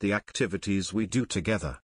about the activities we do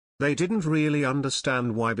together. They didn't really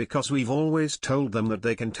understand why because we've always told them that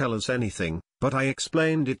they can tell us anything, but I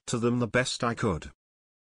explained it to them the best I could.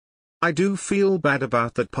 I do feel bad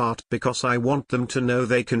about that part because I want them to know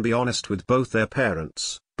they can be honest with both their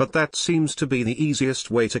parents, but that seems to be the easiest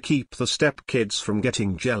way to keep the stepkids from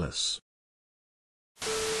getting jealous.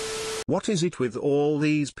 What is it with all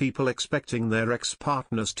these people expecting their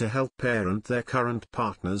ex-partners to help parent their current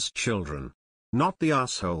partner's children? Not the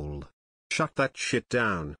asshole. Shut that shit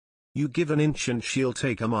down. You give an inch and she'll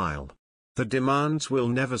take a mile. The demands will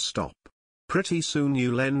never stop. Pretty soon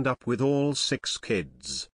you'll end up with all 6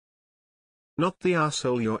 kids. Not the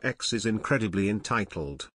asshole. Your ex is incredibly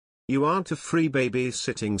entitled. You aren't a free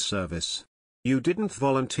babysitting service. You didn't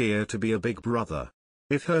volunteer to be a big brother.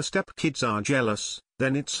 If her stepkids are jealous,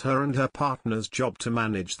 then it's her and her partner's job to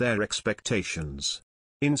manage their expectations.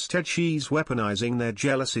 Instead she's weaponizing their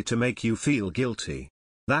jealousy to make you feel guilty.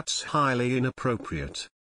 That's highly inappropriate.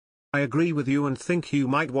 I agree with you and think you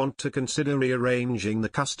might want to consider rearranging the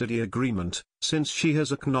custody agreement, since she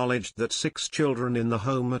has acknowledged that 6 children in the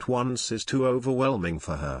home at once is too overwhelming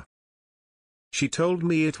for her. She told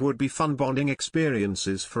me it would be fun bonding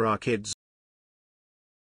experiences for our kids.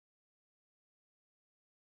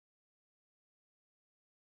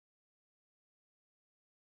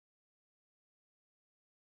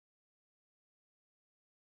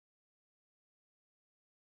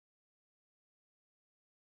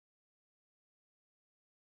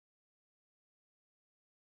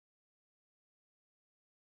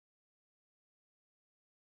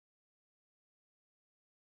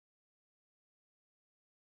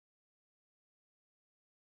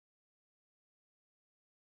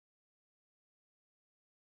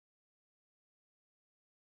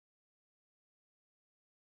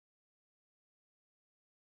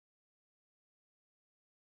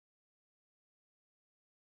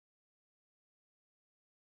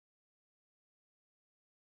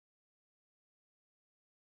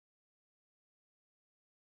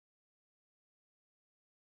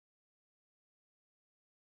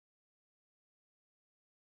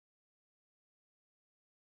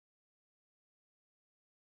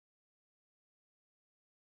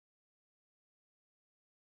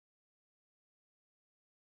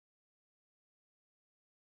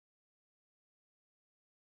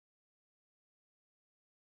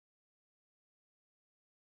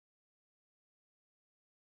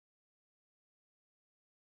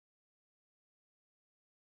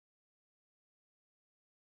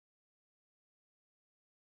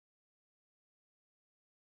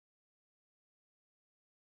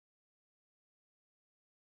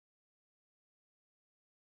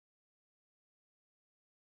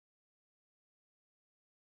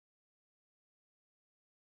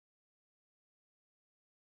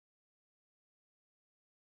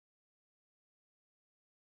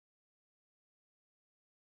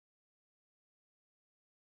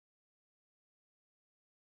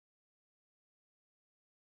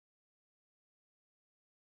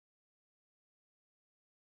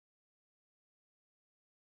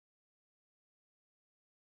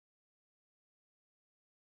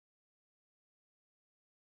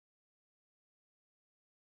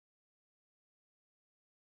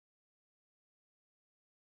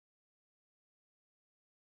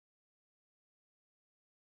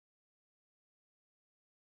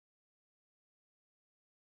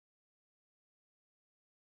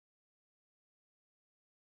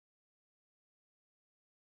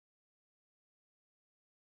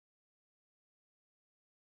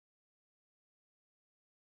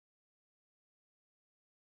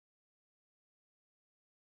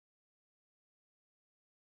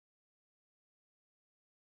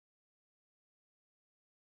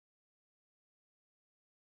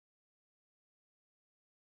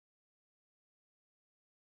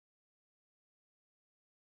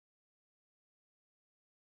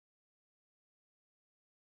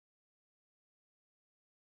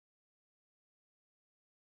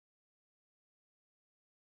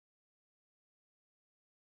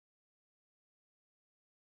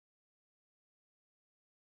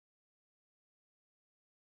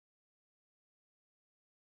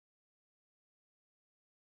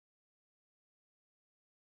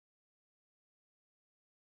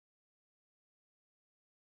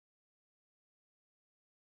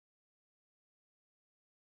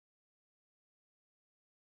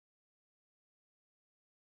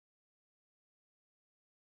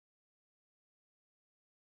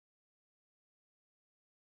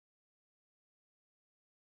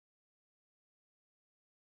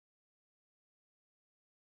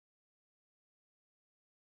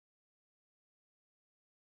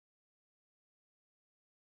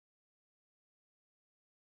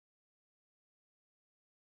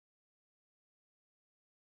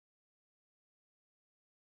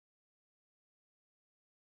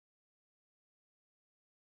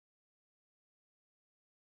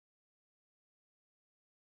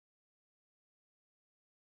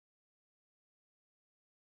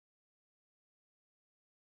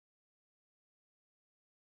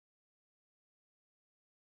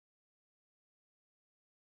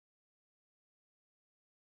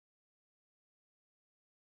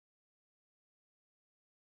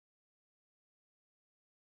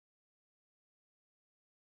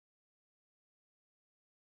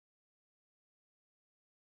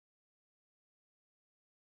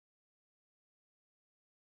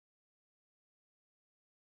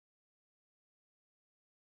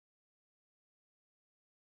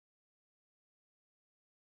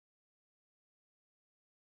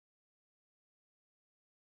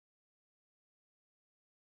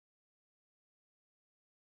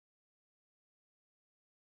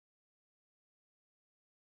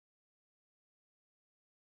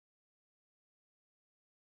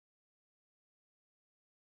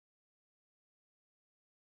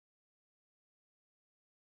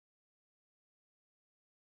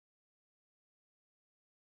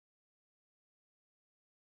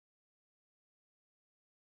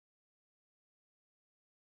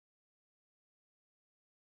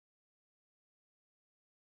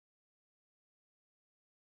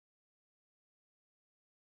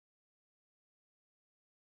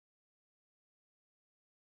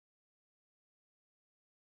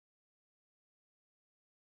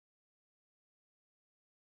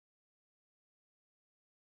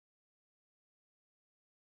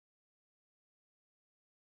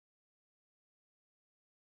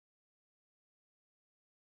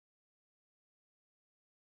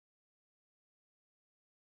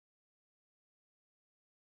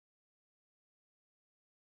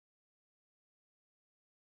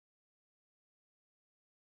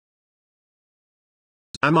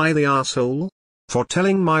 Am I the asshole? For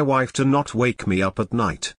telling my wife to not wake me up at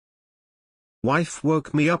night. Wife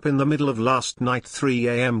woke me up in the middle of last night 3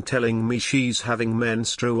 a.m. telling me she's having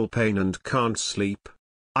menstrual pain and can't sleep.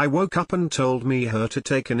 I woke up and told her to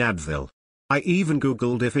take an Advil. I even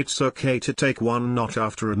googled if it's okay to take one not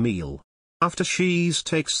after a meal. After she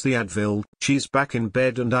takes the Advil, she's back in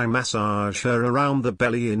bed and I massage her around the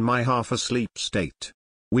belly in my half-asleep state.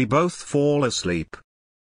 We both fall asleep.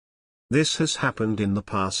 This has happened in the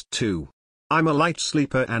past too. I'm a light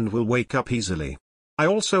sleeper and will wake up easily. I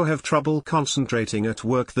also have trouble concentrating at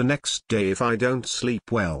work the next day if I don't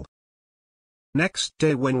sleep well. Next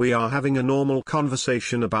day when we are having a normal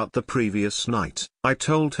conversation about the previous night, I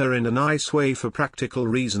told her in a nice way for practical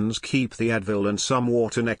reasons keep the Advil and some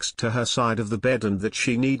water next to her side of the bed and that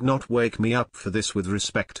she need not wake me up for this with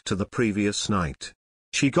respect to the previous night.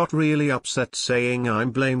 She got really upset saying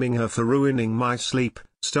I'm blaming her for ruining my sleep,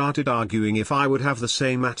 started arguing if I would have the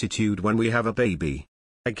same attitude when we have a baby.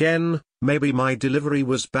 Again, maybe my delivery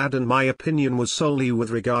was bad and my opinion was solely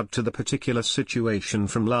with regard to the particular situation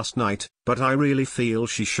from last night, but I really feel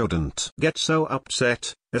she shouldn't get so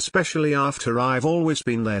upset, especially after I've always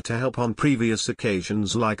been there to help on previous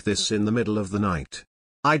occasions like this in the middle of the night.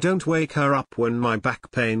 I don't wake her up when my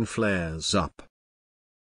back pain flares up.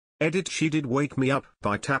 Edit: She did wake me up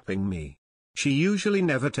by tapping me. She usually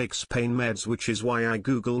never takes pain meds, which is why I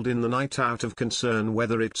googled in the night out of concern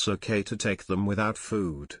whether it's okay to take them without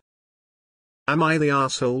food. Am I the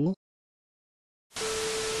asshole?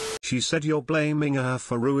 She said you're blaming her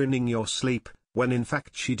for ruining your sleep, when in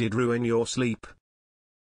fact she did ruin your sleep.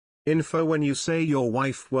 Info: When you say your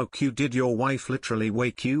wife woke you, did your wife literally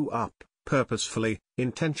wake you up, purposefully,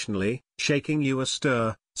 intentionally, shaking you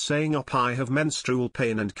astir, saying up I have menstrual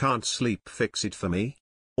pain and can't sleep, fix it for me?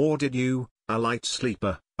 Or did you, a light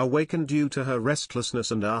sleeper, awaken due to her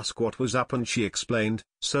restlessness and ask what was up and she explained,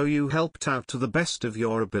 so you helped out to the best of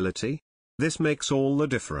your ability? This makes all the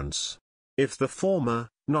difference. If the former,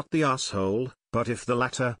 not the asshole, but if the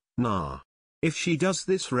latter, nah. If she does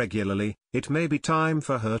this regularly, it may be time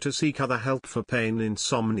for her to seek other help for pain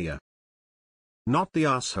insomnia. Not the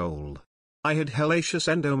asshole. I had hellacious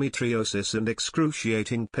endometriosis and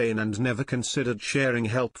excruciating pain and never considered sharing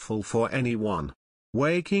helpful for anyone.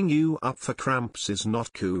 Waking you up for cramps is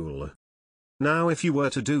not cool. Now if you were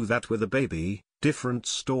to do that with a baby, different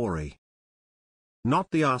story. Not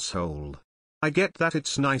the asshole. I get that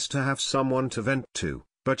it's nice to have someone to vent to,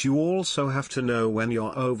 but you also have to know when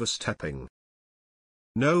you're overstepping.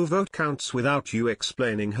 No vote counts without you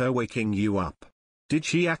explaining her waking you up. Did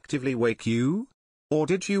she actively wake you? Or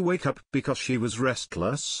did you wake up because she was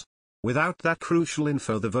restless? Without that crucial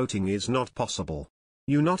info the voting is not possible.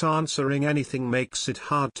 You not answering anything makes it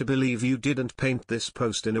hard to believe you didn't paint this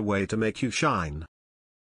post in a way to make you shine.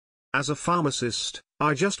 As a pharmacist,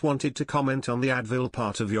 I just wanted to comment on the Advil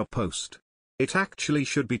part of your post. It actually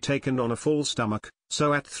should be taken on a full stomach,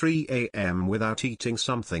 so at 3 a.m. without eating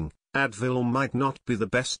something, Advil might not be the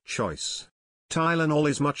best choice. Tylenol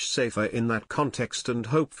is much safer in that context and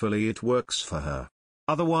hopefully it works for her.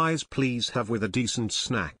 Otherwise please have with a decent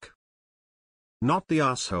snack. Not the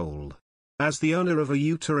asshole. As the owner of a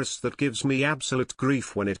uterus that gives me absolute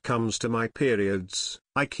grief when it comes to my periods,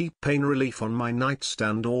 I keep pain relief on my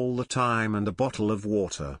nightstand all the time and a bottle of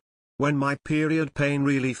water. When my period pain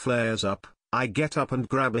really flares up, I get up and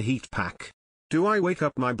grab a heat pack. Do I wake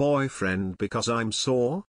up my boyfriend because I'm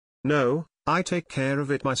sore? No, I take care of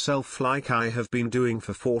it myself like I have been doing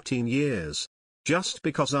for 14 years. Just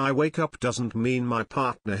because I wake up doesn't mean my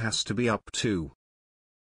partner has to be up too.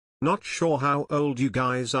 Not sure how old you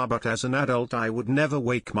guys are, but as an adult I would never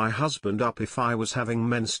wake my husband up if I was having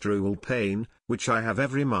menstrual pain, which I have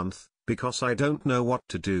every month, because I don't know what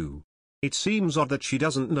to do. It seems odd that she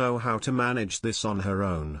doesn't know how to manage this on her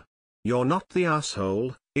own. You're not the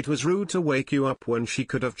asshole. It was rude to wake you up when she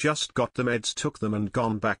could have just got the meds, took them and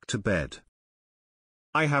gone back to bed.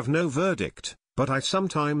 I have no verdict, but I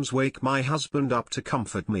sometimes wake my husband up to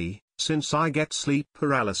comfort me, since I get sleep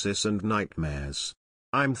paralysis and nightmares.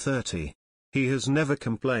 I'm 30. He has never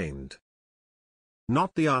complained.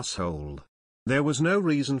 Not the asshole. There was no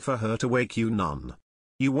reason for her to wake you, none.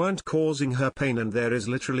 You weren't causing her pain and there is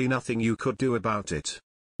literally nothing you could do about it.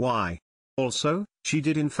 Why? Also, she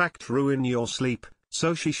did in fact ruin your sleep,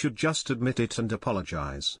 so she should just admit it and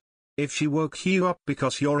apologize. If she woke you up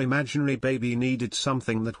because your imaginary baby needed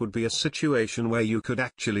something, that would be a situation where you could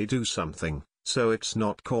actually do something, so it's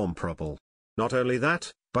not comparable. Not only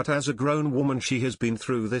that, but as a grown woman she has been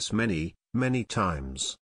through this many, many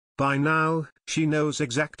times. By now, she knows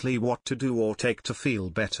exactly what to do or take to feel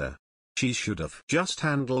better. She should have just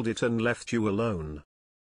handled it and left you alone.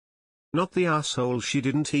 Not the asshole, she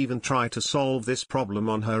didn't even try to solve this problem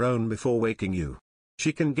on her own before waking you.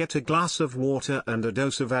 She can get a glass of water and a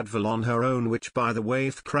dose of Advil on her own, which by the way,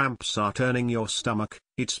 if cramps are turning your stomach,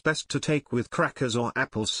 it's best to take with crackers or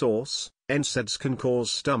applesauce. NSAIDs can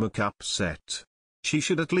cause stomach upset. She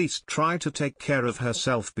should at least try to take care of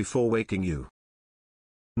herself before waking you.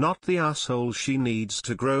 Not the asshole, she needs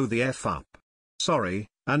to grow the F up. Sorry,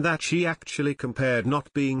 and that she actually compared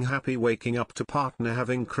not being happy waking up to partner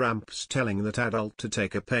having cramps telling that adult to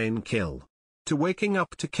take a painkiller to waking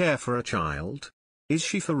up to care for a child. Is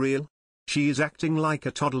she for real? She is acting like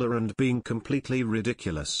a toddler and being completely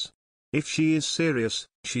ridiculous. If she is serious,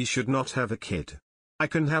 she should not have a kid. I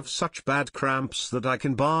can have such bad cramps that I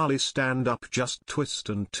can barely stand up, just twist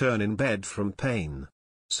and turn in bed from pain.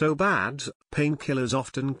 So bad, painkillers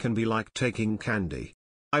often can be like taking candy.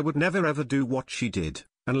 I would never ever do what she did,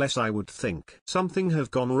 unless I would think something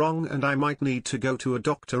have gone wrong and I might need to go to a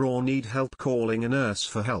doctor or need help calling a nurse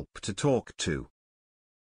for help to talk to.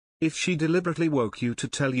 If she deliberately woke you to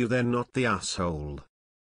tell you, then not the asshole.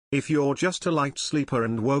 If you're just a light sleeper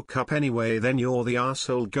and woke up anyway, then you're the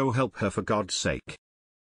asshole. Go help her for God's sake.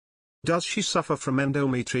 Does she suffer from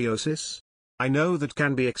endometriosis? I know that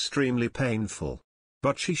can be extremely painful.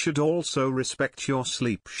 But she should also respect your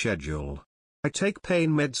sleep schedule. I take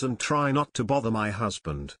pain meds and try not to bother my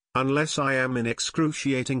husband, unless I am in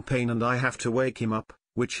excruciating pain and I have to wake him up,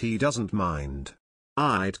 which he doesn't mind.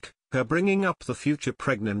 Her bringing up the future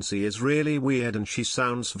pregnancy is really weird and she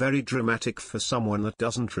sounds very dramatic for someone that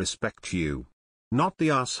doesn't respect you. Not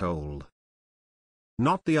the asshole.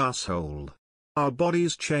 Not the asshole. Our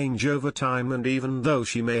bodies change over time, and even though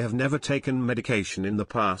she may have never taken medication in the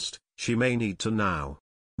past, she may need to now.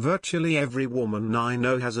 Virtually every woman I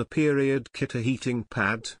know has a period kit, a heating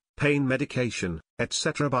pad, pain medication,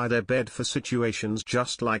 etc. by their bed for situations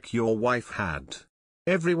just like your wife had.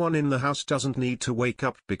 Everyone in the house doesn't need to wake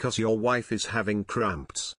up because your wife is having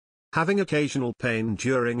cramps. Having occasional pain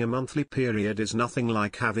during a monthly period is nothing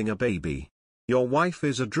like having a baby. Your wife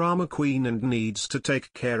is a drama queen and needs to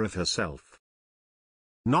take care of herself.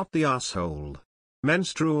 Not the asshole.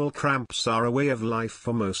 Menstrual cramps are a way of life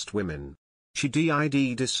for most women. She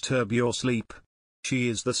did disturb your sleep. She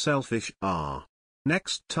is the selfish R.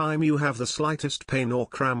 Next time you have the slightest pain or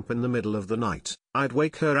cramp in the middle of the night, I'd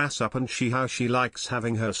wake her ass up and see how she likes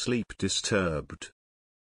having her sleep disturbed.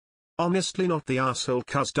 Honestly, not the asshole,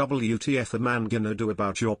 cuz WTF a man gonna do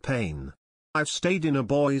about your pain? I've stayed in a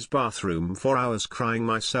boy's bathroom for hours crying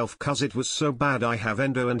myself cuz it was so bad I have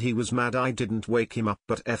endo and he was mad I didn't wake him up,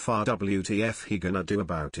 but FRWTF he gonna do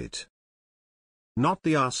about it? Not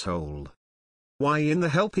the asshole. Why in the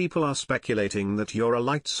hell people are speculating that you're a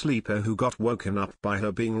light sleeper who got woken up by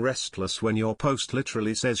her being restless when your post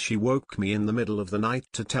literally says she woke me in the middle of the night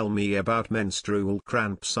to tell me about menstrual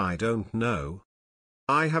cramps? I don't know.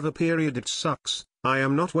 I have a period, it sucks. I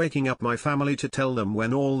am not waking up my family to tell them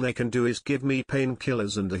when all they can do is give me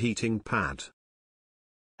painkillers and a heating pad.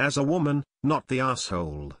 As a woman, not the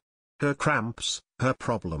asshole. Her cramps, her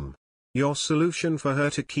problem. Your solution for her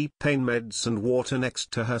to keep pain meds and water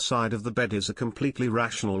next to her side of the bed is a completely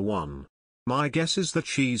rational one. My guess is that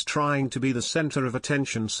she's trying to be the center of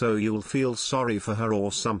attention so you'll feel sorry for her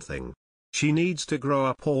or something. She needs to grow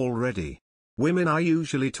up already. Women are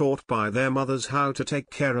usually taught by their mothers how to take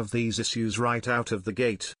care of these issues right out of the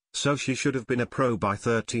gate, so she should have been a pro by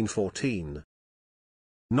 13-14.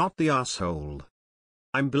 Not the asshole.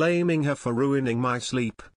 I'm blaming her for ruining my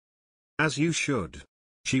sleep. As you should.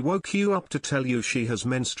 She woke you up to tell you she has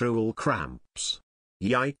menstrual cramps.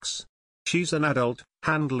 Yikes. She's an adult,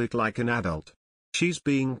 handle it like an adult. She's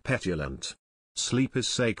being petulant. Sleep is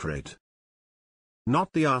sacred.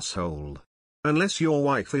 Not the asshole. Unless your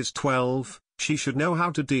wife is 12, she should know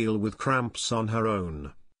how to deal with cramps on her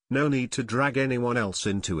own. No need to drag anyone else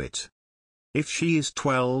into it. If she is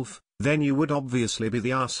 12, then you would obviously be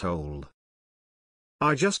the asshole.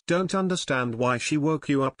 I just don't understand why she woke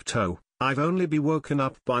you up to. I've only been woken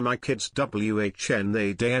up by my kids WHN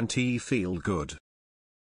they didn't feel good.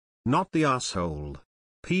 Not the asshole.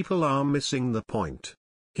 People are missing the point.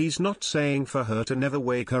 He's not saying for her to never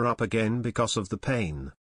wake her up again because of the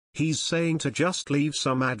pain. He's saying to just leave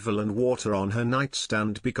some Advil and water on her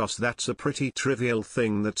nightstand because that's a pretty trivial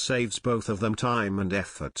thing that saves both of them time and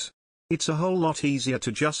effort. It's a whole lot easier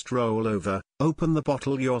to just roll over, open the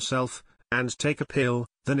bottle yourself, and take a pill,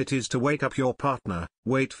 than it is to wake up your partner,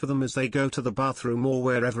 wait for them as they go to the bathroom or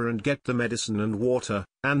wherever and get the medicine and water,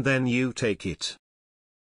 and then you take it.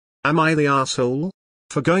 Am I the asshole?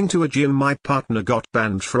 For going to a gym my partner got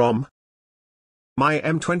banned from? My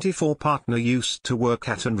M24 partner used to work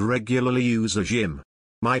at and regularly use a gym.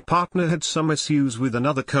 My partner had some issues with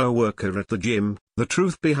another co-worker at the gym. The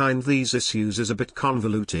truth behind these issues is a bit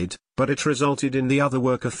convoluted, but it resulted in the other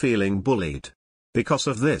worker feeling bullied. Because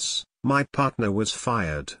of this, my partner was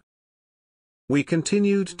fired. We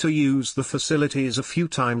continued to use the facilities a few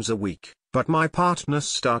times a week, but my partner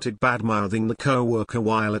started bad-mouthing the co-worker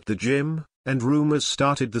while at the gym, and rumors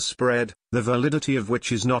started to spread, the validity of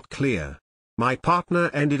which is not clear. My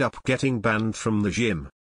partner ended up getting banned from the gym.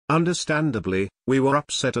 Understandably, we were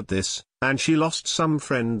upset at this, and she lost some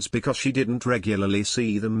friends because she didn't regularly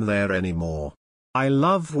see them there anymore. I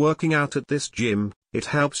love working out at this gym, it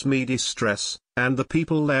helps me de-stress, and the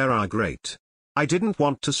people there are great. I didn't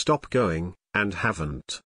want to stop going, and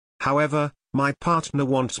haven't. However, my partner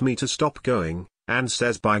wants me to stop going, and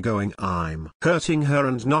says by going I'm hurting her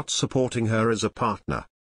and not supporting her as a partner.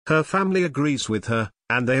 Her family agrees with her,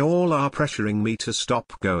 and they all are pressuring me to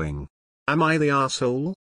stop going. Am I the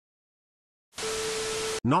asshole?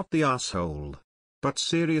 Not the asshole. But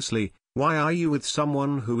seriously, why are you with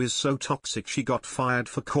someone who is so toxic she got fired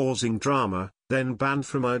for causing drama, then banned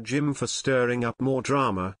from her gym for stirring up more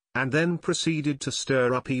drama, and then proceeded to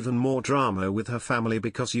stir up even more drama with her family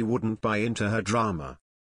because you wouldn't buy into her drama?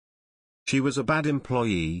 She was a bad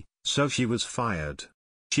employee, so she was fired.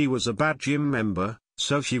 She was a bad gym member,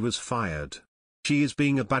 so she was fired. She is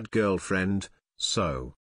being a bad girlfriend,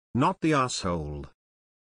 so. Not the asshole.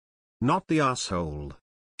 Not the asshole.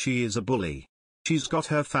 She is a bully. She's got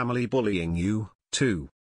her family bullying you, too.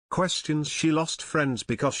 Questions: she lost friends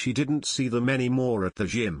because she didn't see them anymore at the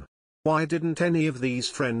gym. Why didn't any of these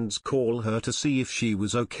friends call her to see if she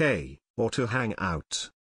was okay, or to hang out?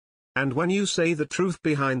 And when you say the truth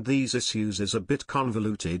behind these issues is a bit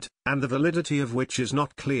convoluted, and the validity of which is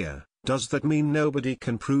not clear, does that mean nobody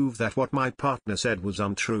can prove that what my partner said was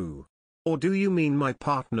untrue? Or do you mean my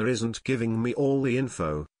partner isn't giving me all the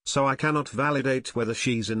info, so I cannot validate whether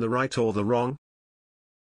she's in the right or the wrong?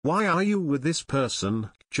 Why are you with this person?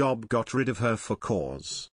 Job got rid of her for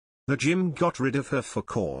cause. The gym got rid of her for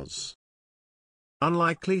cause.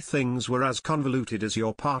 Unlikely things were as convoluted as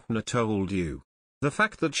your partner told you. The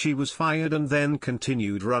fact that she was fired and then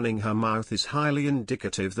continued running her mouth is highly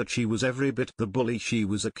indicative that she was every bit the bully she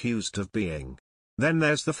was accused of being. Then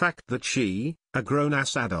there's the fact that she, a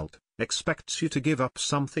grown-ass adult, expects you to give up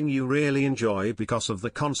something you really enjoy because of the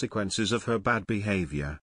consequences of her bad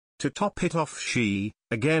behavior. To top it off, she,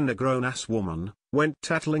 again a grown-ass woman, went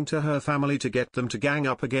tattling to her family to get them to gang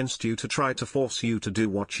up against you to try to force you to do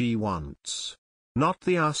what she wants. Not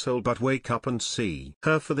the asshole, but wake up and see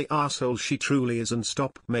her for the asshole she truly is and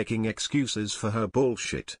stop making excuses for her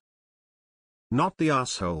bullshit. Not the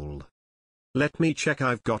asshole. Let me check,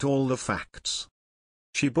 I've got all the facts.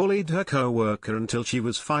 She bullied her co-worker until she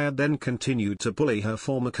was fired, then continued to bully her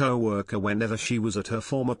former co-worker whenever she was at her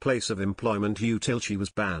former place of employment till she was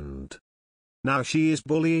banned. Now she is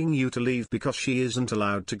bullying you to leave because she isn't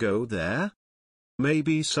allowed to go there?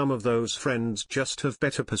 Maybe some of those friends just have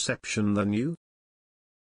better perception than you?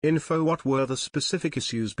 Info: what were the specific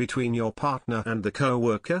issues between your partner and the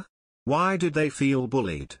co-worker? Why did they feel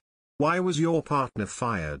bullied? Why was your partner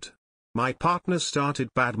fired? My partner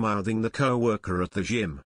started bad-mouthing the co-worker at the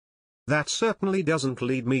gym. That certainly doesn't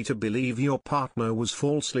lead me to believe your partner was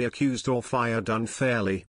falsely accused or fired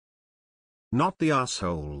unfairly. Not the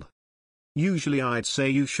asshole. Usually I'd say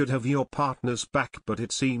you should have your partner's back, but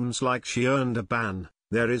it seems like she earned a ban.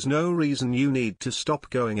 There is no reason you need to stop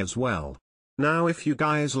going as well. Now if you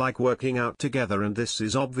guys like working out together and this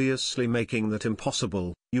is obviously making that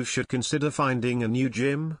impossible, you should consider finding a new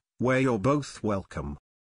gym, where you're both welcome.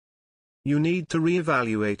 You need to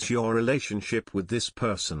reevaluate your relationship with this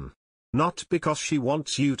person. Not because she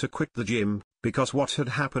wants you to quit the gym, because what had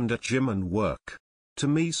happened at gym and work, to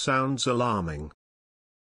me, sounds alarming.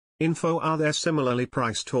 Info: are there similarly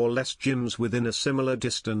priced or less gyms within a similar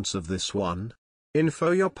distance of this one?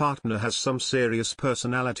 Info: your partner has some serious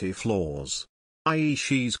personality flaws. i.e.,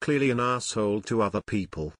 she's clearly an asshole to other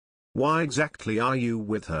people. Why exactly are you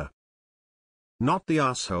with her? Not the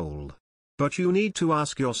asshole. But you need to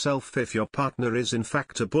ask yourself if your partner is in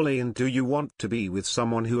fact a bully, and do you want to be with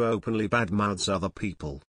someone who openly badmouths other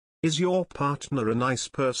people? Is your partner a nice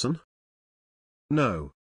person?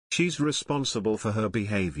 No. She's responsible for her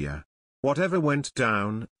behavior. Whatever went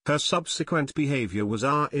down, her subsequent behavior was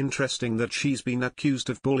interesting that she's been accused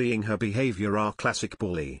of bullying. Her behavior classic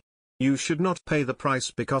bully. You should not pay the price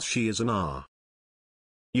because she is an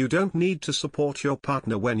You don't need to support your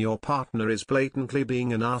partner when your partner is blatantly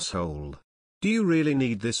being an asshole. Do you really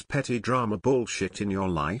need this petty drama bullshit in your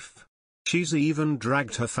life? She's even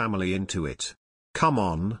dragged her family into it. Come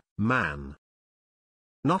on, man.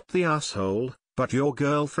 Not the asshole, but your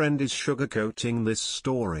girlfriend is sugarcoating this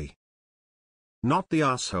story. Not the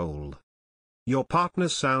asshole. Your partner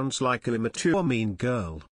sounds like a immature mean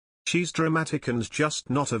girl. She's dramatic and just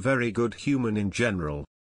not a very good human in general.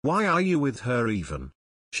 Why are you with her even?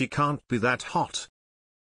 She can't be that hot.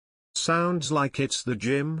 Sounds like it's the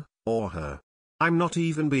gym, or her. I'm not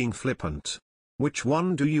even being flippant. Which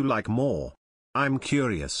one do you like more? I'm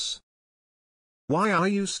curious. Why are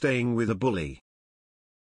you staying with a bully?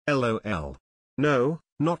 LOL. No,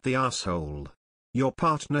 not the asshole. Your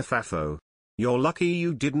partner Fafo. You're lucky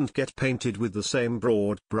you didn't get painted with the same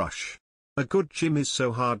broad brush. A good gym is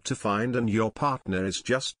so hard to find and your partner is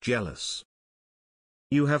just jealous.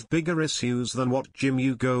 You have bigger issues than what gym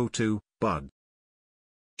you go to, bud.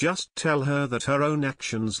 Just tell her that her own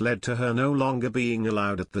actions led to her no longer being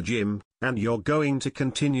allowed at the gym, and you're going to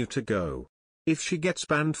continue to go. If she gets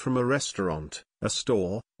banned from a restaurant, a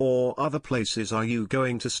store, or other places, are you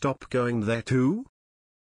going to stop going there too?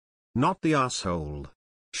 Not the asshole.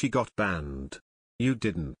 She got banned. You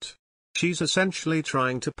didn't. She's essentially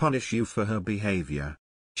trying to punish you for her behavior.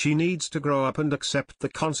 She needs to grow up and accept the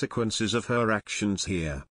consequences of her actions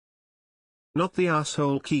here. Not the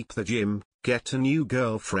asshole. Keep the gym, get a new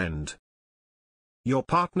girlfriend. Your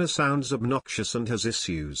partner sounds obnoxious and has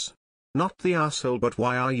issues. Not the asshole. But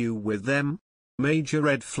why are you with them? Major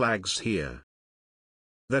red flags here.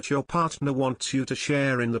 That your partner wants you to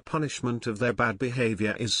share in the punishment of their bad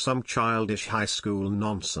behavior is some childish high school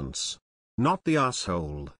nonsense. Not the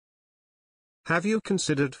asshole. Have you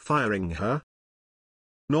considered firing her?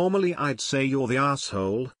 Normally I'd say you're the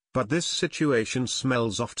asshole, but this situation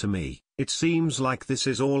smells off to me. It seems like this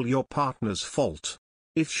is all your partner's fault.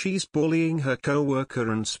 If she's bullying her coworker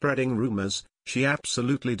and spreading rumors, she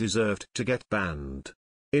absolutely deserved to get banned.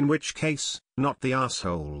 In which case, not the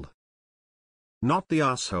asshole. Not the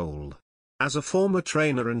asshole. As a former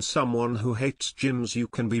trainer and someone who hates gyms, you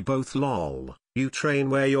can be both. Lol. You train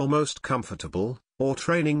where you're most comfortable, or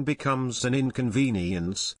training becomes an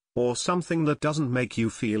inconvenience, or something that doesn't make you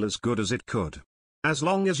feel as good as it could. As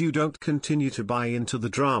long as you don't continue to buy into the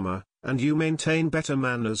drama, and you maintain better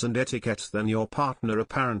manners and etiquette than your partner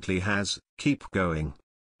apparently has, keep going.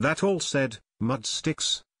 That all said, mud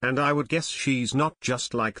sticks, and I would guess she's not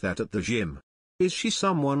just like that at the gym. Is she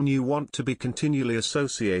someone you want to be continually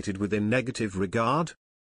associated with in negative regard?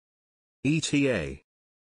 ETA.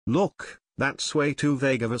 Look, that's way too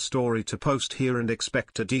vague of a story to post here and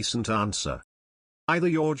expect a decent answer. Either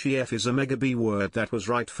your GF is a mega B word that was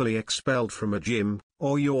rightfully expelled from a gym,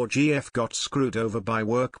 or your GF got screwed over by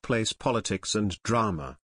workplace politics and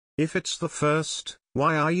drama. If it's the first,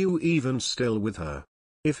 why are you even still with her?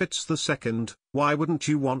 If it's the second, why wouldn't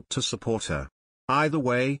you want to support her? Either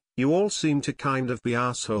way, you all seem to kind of be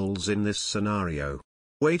assholes in this scenario.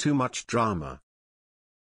 Way too much drama.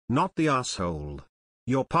 Not the asshole.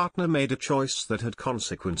 Your partner made a choice that had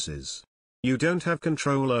consequences. You don't have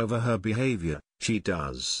control over her behavior, she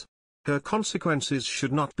does. Her consequences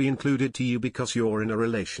should not be included to you because you're in a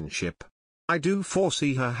relationship. I do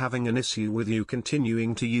foresee her having an issue with you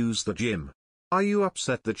continuing to use the gym. Are you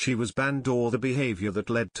upset that she was banned or the behavior that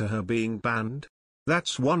led to her being banned?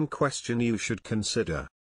 That's one question you should consider.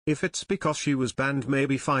 If it's because she was banned,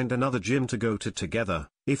 maybe find another gym to go to together.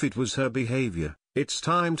 If it was her behavior, it's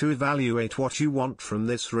time to evaluate what you want from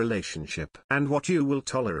this relationship and what you will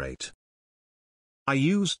tolerate. I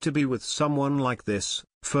used to be with someone like this,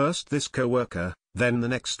 first this coworker, then the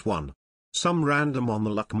next one. Some random on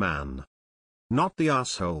the luck man. Not the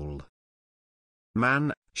asshole.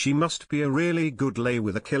 Man, she must be a really good lay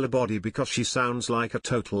with a killer body because she sounds like a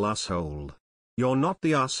total asshole. You're not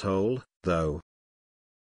the asshole, though.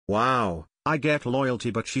 Wow, I get loyalty,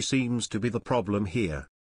 but she seems to be the problem here.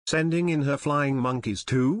 Sending in her flying monkeys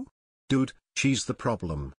too? Dude, she's the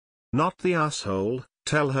problem. Not the asshole,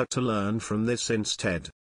 tell her to learn from this instead.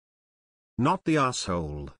 Not the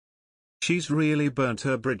asshole. She's really burnt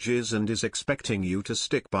her bridges and is expecting you to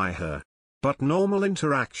stick by her. But normal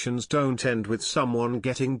interactions don't end with someone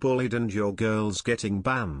getting bullied and your girls getting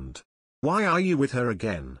banned. Why are you with her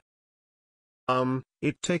again?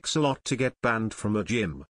 It takes a lot to get banned from a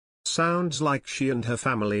gym. Sounds like she and her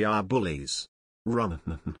family are bullies. Run.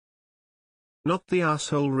 Not the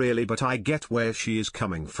asshole really, but I get where she is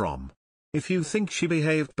coming from. If you think she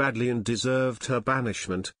behaved badly and deserved her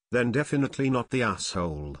banishment, then definitely not the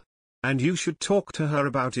asshole. And you should talk to her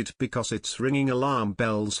about it because it's ringing alarm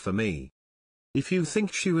bells for me. If you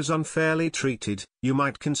think she was unfairly treated, you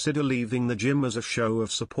might consider leaving the gym as a show of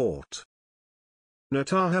support.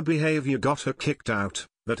 Her behavior got her kicked out,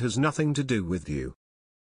 that has nothing to do with you.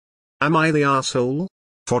 Am I the asshole?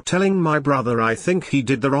 For telling my brother I think he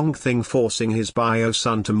did the wrong thing forcing his bio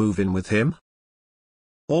son to move in with him?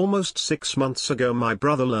 Almost 6 months ago my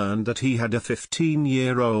brother learned that he had a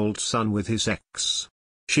 15-year-old son with his ex.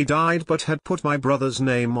 She died but had put my brother's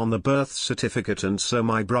name on the birth certificate, and so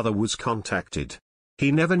my brother was contacted.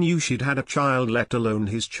 He never knew she'd had a child, let alone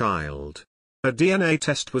his child. A DNA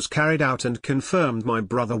test was carried out and confirmed my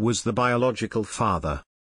brother was the biological father.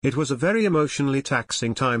 It was a very emotionally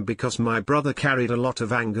taxing time because my brother carried a lot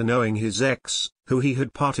of anger knowing his ex, who he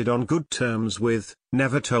had parted on good terms with,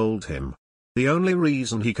 never told him. The only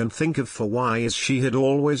reason he can think of for why is she had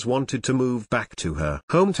always wanted to move back to her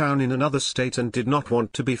hometown in another state and did not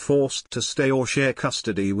want to be forced to stay or share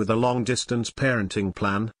custody with a long-distance parenting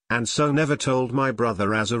plan, and so never told my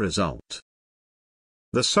brother as a result.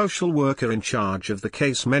 The social worker in charge of the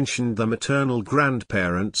case mentioned the maternal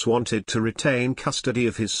grandparents wanted to retain custody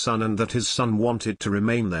of his son and that his son wanted to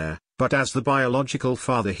remain there, but as the biological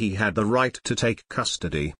father he had the right to take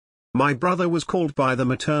custody. My brother was called by the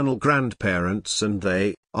maternal grandparents and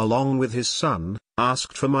they, along with his son,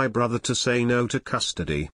 asked for my brother to say no to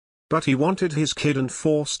custody. But he wanted his kid and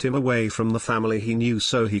forced him away from the family he knew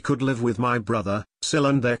so he could live with my brother, Sil,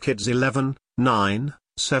 and their kids 11, 9,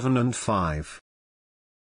 7 and 5.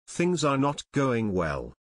 Things are not going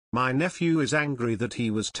well. My nephew is angry that he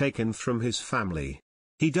was taken from his family.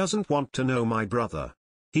 He doesn't want to know my brother.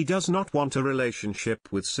 He does not want a relationship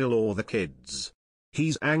with Sil or the kids.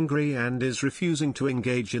 He's angry and is refusing to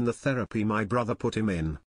engage in the therapy my brother put him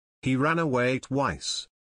in. He ran away twice.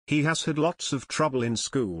 He has had lots of trouble in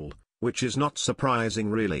school, which is not surprising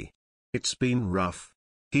really. It's been rough.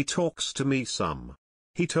 He talks to me some.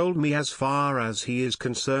 He told me as far as he is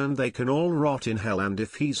concerned they can all rot in hell, and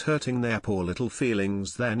if he's hurting their poor little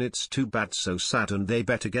feelings then it's too bad, so sad, and they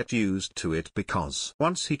better get used to it because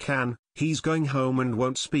once he can, he's going home and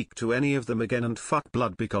won't speak to any of them again and fuck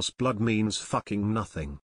blood because blood means fucking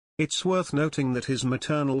nothing. It's worth noting that his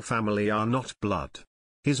maternal family are not blood.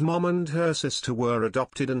 His mom and her sister were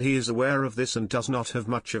adopted and he is aware of this and does not have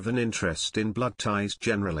much of an interest in blood ties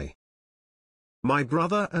generally. My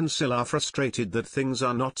brother and Sil are frustrated that things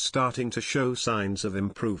are not starting to show signs of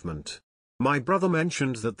improvement. My brother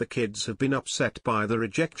mentioned that the kids have been upset by the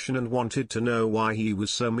rejection and wanted to know why he was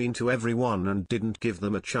so mean to everyone and didn't give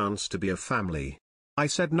them a chance to be a family. I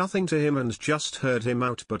said nothing to him and just heard him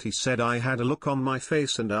out, but he said I had a look on my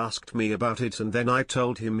face and asked me about it, and then I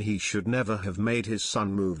told him he should never have made his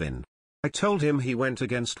son move in. I told him he went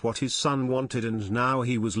against what his son wanted and now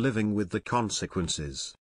he was living with the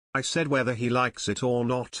consequences. I said whether he likes it or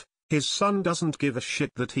not, his son doesn't give a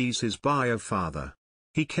shit that he's his bio father.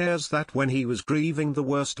 He cares that when he was grieving the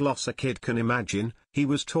worst loss a kid can imagine, he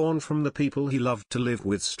was torn from the people he loved to live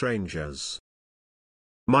with strangers.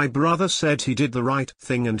 My brother said he did the right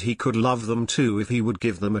thing and he could love them too if he would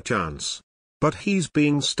give them a chance. But he's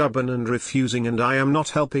being stubborn and refusing, and I am not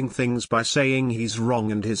helping things by saying he's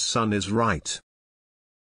wrong and his son is right.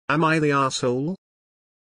 Am I the asshole?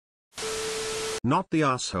 Not the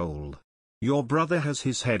asshole. Your brother has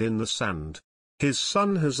his head in the sand. His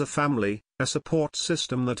son has a family, a support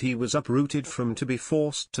system that he was uprooted from to be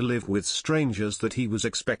forced to live with strangers that he was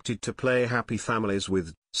expected to play happy families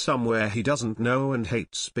with, somewhere he doesn't know and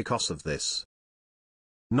hates because of this.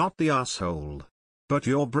 Not the asshole. But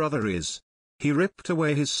your brother is. He ripped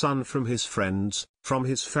away his son from his friends, from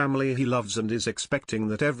his family he loves, and is expecting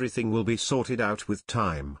that everything will be sorted out with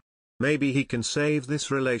time. Maybe he can save this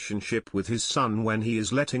relationship with his son when he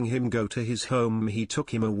is letting him go to his home he took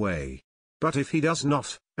him away. But if he does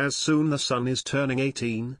not, as soon the son is turning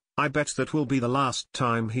 18, I bet that will be the last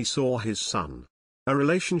time he saw his son. A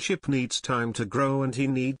relationship needs time to grow and he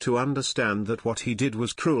need to understand that what he did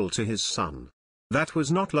was cruel to his son. That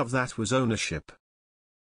was not love, that was ownership.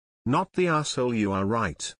 Not the asshole, you are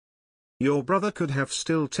right. Your brother could have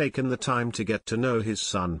still taken the time to get to know his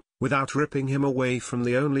son, without ripping him away from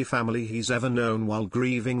the only family he's ever known while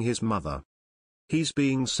grieving his mother. He's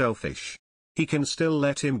being selfish. He can still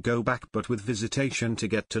let him go back, but with visitation to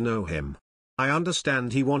get to know him. I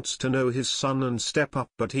understand he wants to know his son and step up,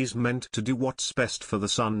 but he's meant to do what's best for the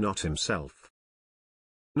son, not himself.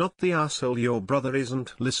 Not the asshole, your brother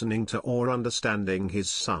isn't listening to or understanding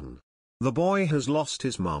his son. The boy has lost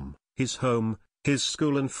his mom, his home, his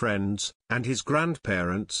school and friends, and his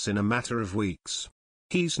grandparents in a matter of weeks.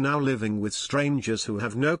 He's now living with strangers who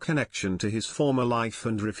have no connection to his former life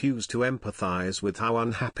and refuse to empathize with how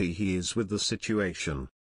unhappy he is with the situation.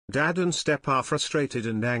 Dad and step are frustrated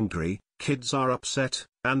and angry, kids are upset,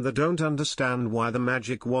 and they don't understand why the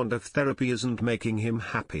magic wand of therapy isn't making him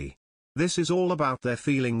happy. This is all about their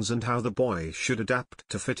feelings and how the boy should adapt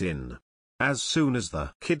to fit in. As soon as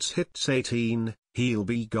the kid hits 18, he'll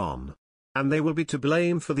be gone. And they will be to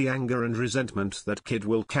blame for the anger and resentment that kid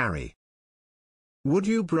will carry. Would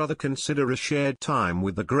you brother consider a shared time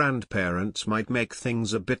with the grandparents might make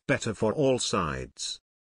things a bit better for all sides?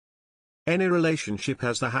 Any relationship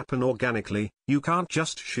has to happen organically. You can't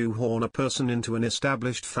just shoehorn a person into an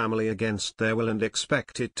established family against their will and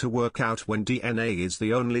expect it to work out when DNA is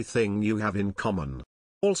the only thing you have in common.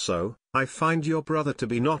 Also, I find your brother to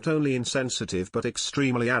be not only insensitive but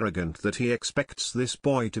extremely arrogant that he expects this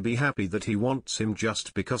boy to be happy that he wants him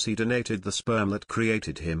just because he donated the sperm that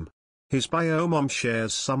created him. His bio mom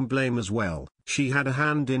shares some blame as well. She had a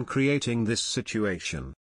hand in creating this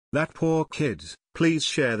situation. That poor kid. Please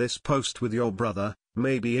share this post with your brother,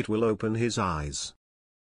 maybe it will open his eyes.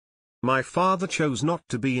 My father chose not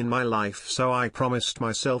to be in my life, so I promised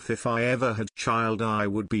myself if I ever had a child I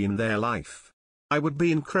would be in their life. I would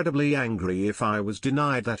be incredibly angry if I was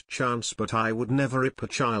denied that chance, but I would never rip a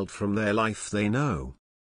child from their life they know.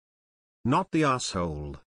 Not the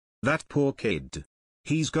asshole. That poor kid.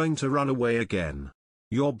 He's going to run away again.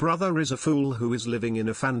 Your brother is a fool who is living in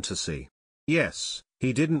a fantasy. Yes,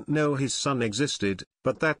 he didn't know his son existed,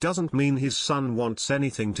 but that doesn't mean his son wants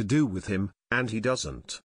anything to do with him, and he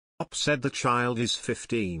doesn't. Op said the child is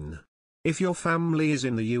 15. If your family is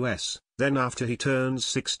in the US, then after he turns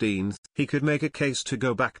 16, he could make a case to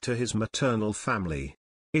go back to his maternal family.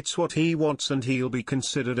 It's what he wants and he'll be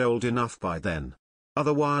considered old enough by then.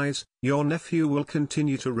 Otherwise, your nephew will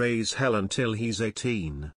continue to raise hell until he's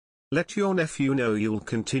 18. Let your nephew know you'll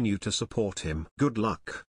continue to support him. Good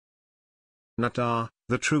luck. Nata,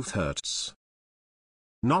 the truth hurts.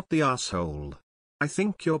 Not the asshole. I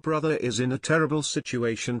think your brother is in a terrible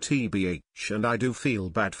situation tbh, and I do feel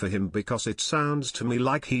bad for him because it sounds to me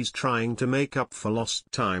like he's trying to make up for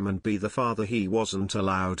lost time and be the father he wasn't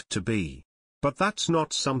allowed to be. But that's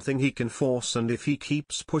not something he can force, and if he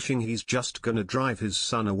keeps pushing he's just gonna drive his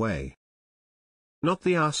son away. Not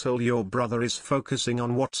the asshole. Your brother is focusing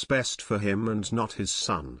on what's best for him and not his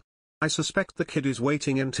son. I suspect the kid is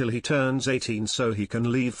waiting until he turns 18 so he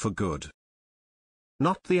can leave for good.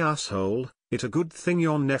 Not the asshole. It's a good thing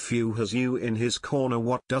your nephew has you in his corner.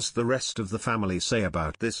 What does the rest of the family say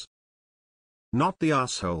about this? Not the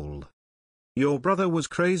asshole. Your brother was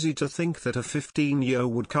crazy to think that a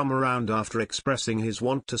 15-year-old would come around after expressing his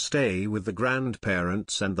want to stay with the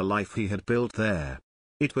grandparents and the life he had built there.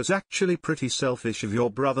 It was actually pretty selfish of your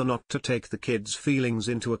brother not to take the kid's feelings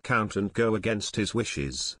into account and go against his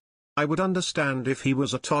wishes. I would understand if he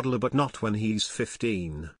was a toddler, but not when he's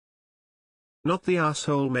 15. Not the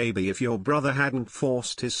asshole. Maybe if your brother hadn't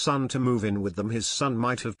forced his son to move in with them, his son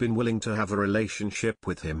might have been willing to have a relationship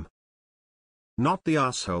with him. Not the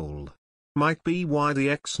asshole. Might be why the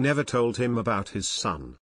ex never told him about his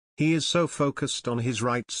son. He is so focused on his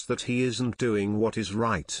rights that he isn't doing what is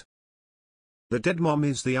right. The dead mom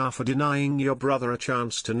is the A for denying your brother a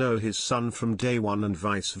chance to know his son from day one and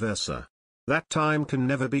vice versa. That time can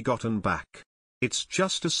never be gotten back. It's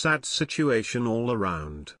just a sad situation all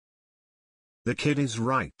around. The kid is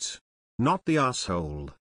right. Not the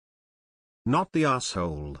asshole. Not the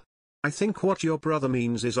asshole. I think what your brother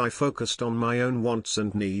means is I focused on my own wants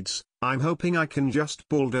and needs. I'm hoping I can just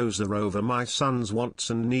bulldozer over my son's wants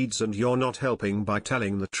and needs, and you're not helping by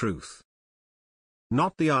telling the truth.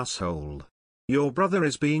 Not the asshole. Your brother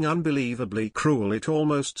is being unbelievably cruel. It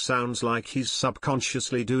almost sounds like he's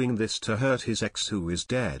subconsciously doing this to hurt his ex who is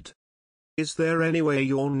dead. Is there any way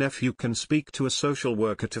your nephew can speak to a social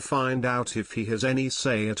worker to find out if he has any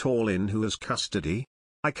say at all in who has custody?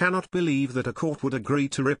 I cannot believe that a court would agree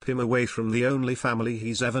to rip him away from the only family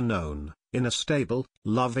he's ever known, in a stable,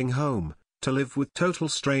 loving home, to live with total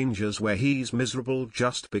strangers where he's miserable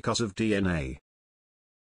just because of DNA.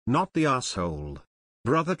 Not the asshole.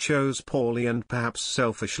 Brother chose poorly and perhaps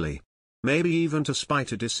selfishly. Maybe even to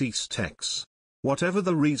spite a deceased ex. Whatever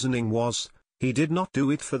the reasoning was, he did not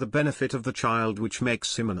do it for the benefit of the child, which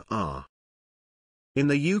makes him an R. In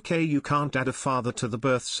the UK you can't add a father to the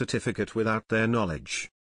birth certificate without their knowledge.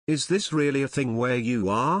 Is this really a thing where you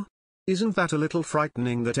are? Isn't that a little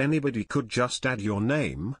frightening that anybody could just add your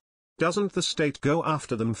name? Doesn't the state go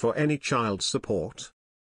after them for any child support?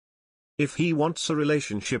 If he wants a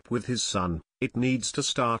relationship with his son, it needs to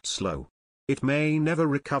start slow. It may never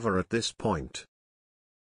recover at this point.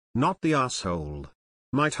 Not the asshole.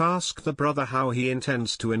 Might ask the brother how he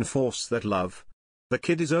intends to enforce that love. The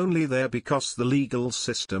kid is only there because the legal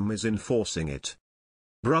system is enforcing it.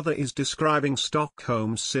 Brother is describing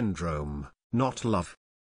Stockholm Syndrome, not love.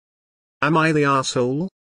 Am I the asshole?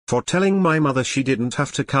 For telling my mother she didn't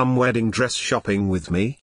have to come wedding dress shopping with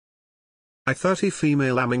me? I 30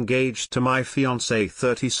 female am engaged to my fiancé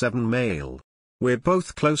 37 male. We're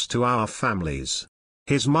both close to our families.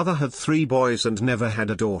 His mother had 3 boys and never had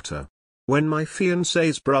a daughter. When my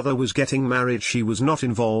fiancé's brother was getting married, she was not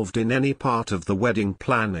involved in any part of the wedding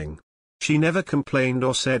planning. She never complained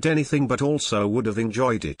or said anything, but also would have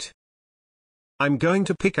enjoyed it. I'm going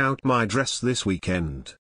to pick out my dress this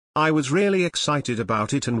weekend. I was really excited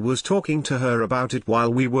about it and was talking to her about it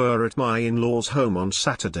while we were at my in-laws' home on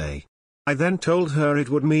Saturday. I then told her it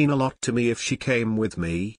would mean a lot to me if she came with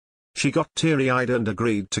me. She got teary-eyed and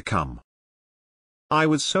agreed to come. I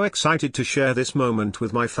was so excited to share this moment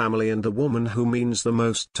with my family and the woman who means the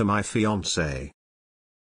most to my fiancé.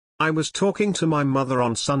 I was talking to my mother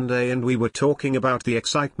on Sunday and we were talking about the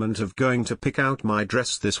excitement of going to pick out my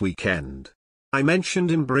dress this weekend. I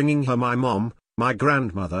mentioned him bringing her my mom, my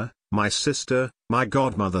grandmother, my sister, my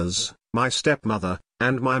godmothers, my stepmother,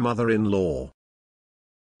 and my mother-in-law.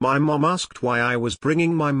 My mom asked why I was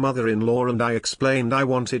bringing my mother-in-law and I explained I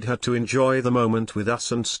wanted her to enjoy the moment with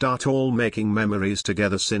us and start all making memories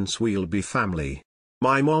together since we'll be family.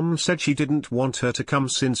 My mom said she didn't want her to come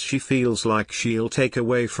since she feels like she'll take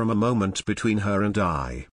away from a moment between her and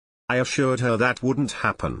I. I assured her that wouldn't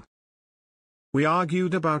happen. We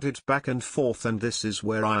argued about it back and forth, and this is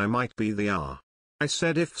where I might be the I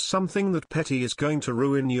said if something that petty is going to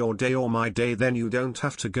ruin your day or my day, then you don't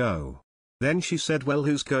have to go. Then she said, well,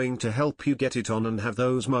 who's going to help you get it on and have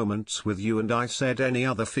those moments with you? And I said any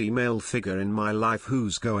other female figure in my life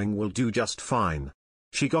who's going will do just fine.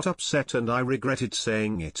 She got upset and I regretted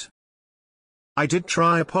saying it. I did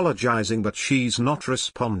try apologizing, but she's not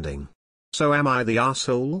responding. So am I the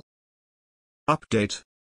asshole? Update.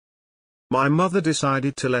 My mother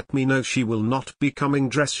decided to let me know she will not be coming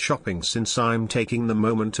dress shopping since I'm taking the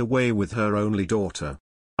moment away with her only daughter.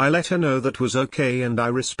 I let her know that was okay and I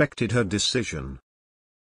respected her decision.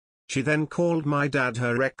 She then called my dad,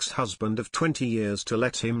 her ex-husband of 20 years, to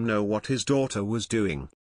let him know what his daughter was doing.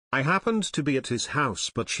 I happened to be at his house,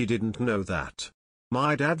 but she didn't know that.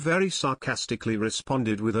 My dad very sarcastically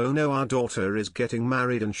responded with, oh no, our daughter is getting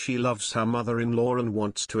married and she loves her mother-in-law and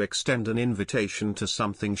wants to extend an invitation to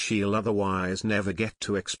something she'll otherwise never get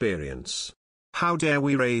to experience. How dare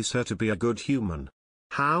we raise her to be a good human?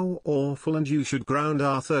 How awful, and you should ground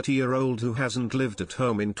our 30-year-old who hasn't lived at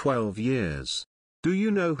home in 12 years. Do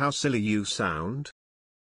you know how silly you sound?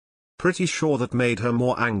 Pretty sure that made her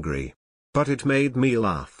more angry. But it made me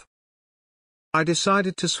laugh. I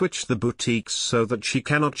decided to switch the boutiques so that she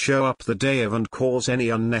cannot show up the day of and cause any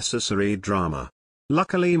unnecessary drama.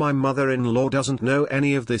 Luckily my mother-in-law doesn't know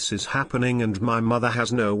any of this is happening and my mother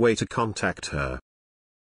has no way to contact her.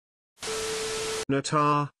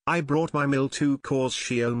 Notar, I brought my mill too cause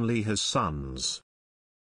she only has sons.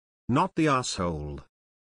 Not the asshole.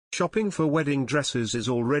 Shopping for wedding dresses is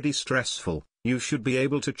already stressful, you should be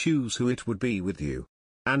able to choose who it would be with you.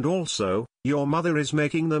 And also, your mother is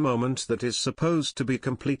making the moment that is supposed to be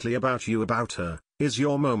completely about you about her, is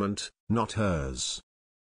your moment, not hers.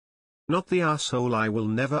 Not the asshole. I will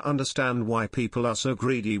never understand why people are so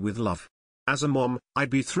greedy with love. As a mom, I'd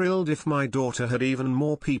be thrilled if my daughter had even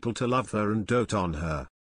more people to love her and dote on her.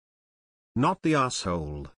 Not the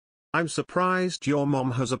asshole. I'm surprised your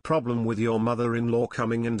mom has a problem with your mother-in-law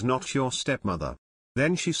coming and not your stepmother.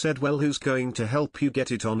 Then she said, well, who's going to help you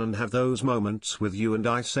get it on and have those moments with you? And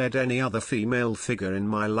I said any other female figure in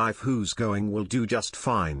my life who's going will do just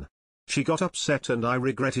fine. She got upset and I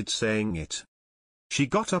regretted saying it. She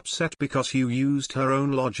got upset because you used her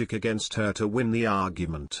own logic against her to win the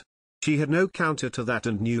argument. She had no counter to that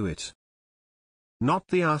and knew it. Not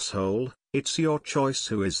the asshole. It's your choice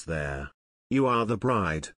who is there. You are the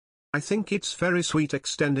bride. I think it's very sweet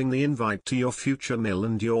extending the invite to your future mill,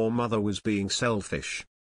 and your mother was being selfish.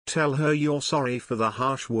 Tell her you're sorry for the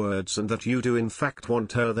harsh words and that you do in fact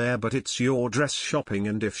want her there, but it's your dress shopping,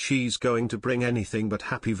 and if she's going to bring anything but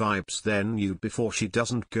happy vibes then you'd before she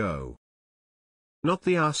doesn't go. Not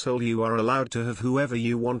the asshole. You are allowed to have whoever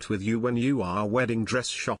you want with you when you are wedding dress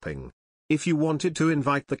shopping. If you wanted to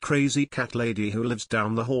invite the crazy cat lady who lives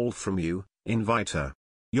down the hall from you, invite her.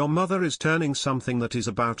 Your mother is turning something that is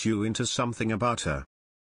about you into something about her.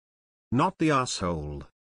 Not the asshole.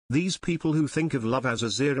 These people who think of love as a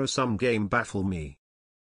zero-sum game baffle me.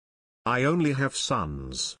 I only have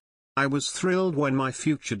sons. I was thrilled when my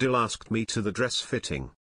future dill asked me to the dress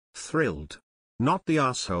fitting. Thrilled. Not the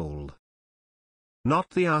asshole.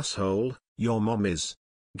 Not the asshole. Your mom is.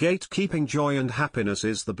 Gatekeeping joy and happiness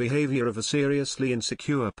is the behavior of a seriously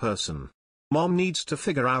insecure person. Mom needs to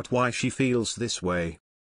figure out why she feels this way.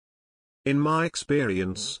 In my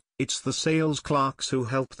experience, it's the sales clerks who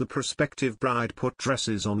help the prospective bride put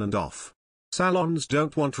dresses on and off. Salons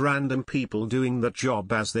don't want random people doing that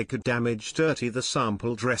job as they could damage dirty the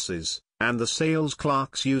sample dresses, and the sales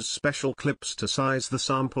clerks use special clips to size the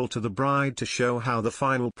sample to the bride to show how the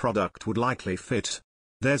final product would likely fit.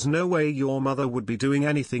 There's no way your mother would be doing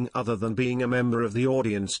anything other than being a member of the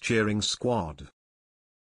audience cheering squad.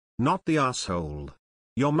 Not the asshole.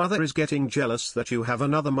 Your mother is getting jealous that you have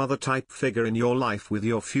another mother-type figure in your life with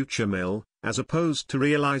your future mill, as opposed to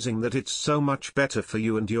realizing that it's so much better for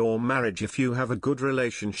you and your marriage if you have a good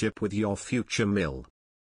relationship with your future mill.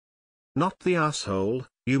 Not the asshole.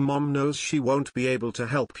 Your mom knows she won't be able to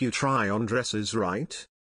help you try on dresses, right?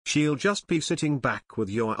 She'll just be sitting back with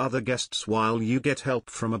your other guests while you get help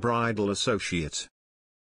from a bridal associate.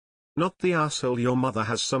 Not the asshole. Your mother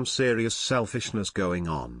has some serious selfishness going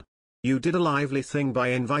on. You did a lively thing by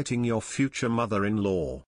inviting your future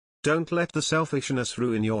mother-in-law. Don't let the selfishness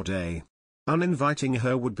ruin your day. Uninviting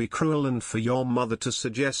her would be cruel, and for your mother to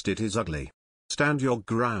suggest it is ugly. Stand your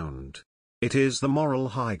ground. It is the moral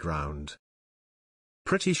high ground.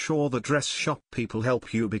 Pretty sure the dress shop people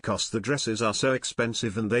help you because the dresses are so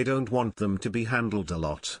expensive and they don't want them to be handled a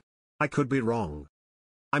lot. I could be wrong.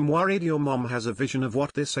 I'm worried your mom has a vision of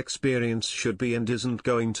what this experience should be and isn't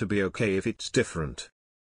going to be okay if it's different.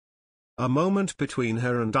 A moment between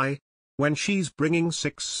her and I, when she's bringing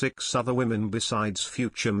six other women besides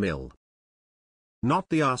future mill. Not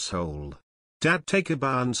the asshole. Dad, take a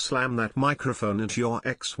bow and slam that microphone at your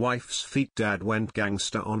ex-wife's feet. Dad went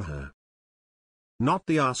gangster on her. Not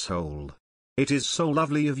the asshole. It is so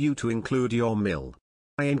lovely of you to include your mill.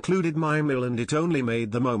 I included my mill and it only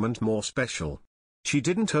made the moment more special. She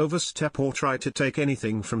didn't overstep or try to take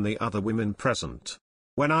anything from the other women present.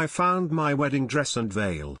 When I found my wedding dress and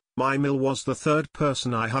veil, my mill was the third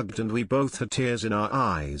person I hugged and we both had tears in our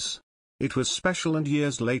eyes. It was special, and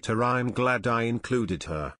years later I'm glad I included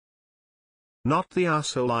her. Not the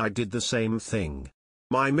asshole. I did the same thing.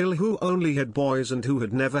 My mill, who only had boys and who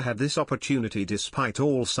had never had this opportunity despite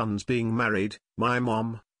all sons being married, my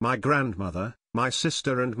mom, my grandmother, my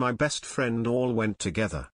sister and my best friend all went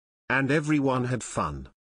together. And everyone had fun.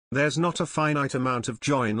 There's not a finite amount of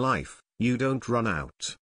joy in life. You don't run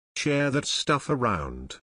out. Share that stuff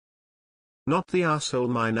around. Not the asshole.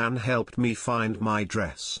 My nan helped me find my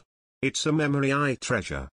dress. It's a memory I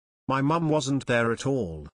treasure. My mum wasn't there at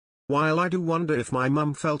all. While I do wonder if my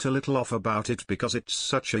mum felt a little off about it because it's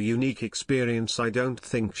such a unique experience, I don't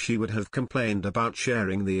think she would have complained about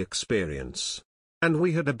sharing the experience. And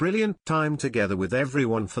we had a brilliant time together with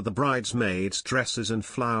everyone for the bridesmaids' dresses and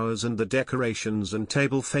flowers and the decorations and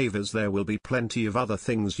table favors. There will be plenty of other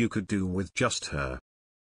things you could do with just her.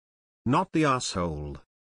 Not the asshole.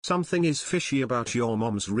 Something is fishy about your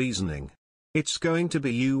mom's reasoning. It's going to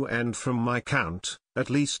be you and, from my count, at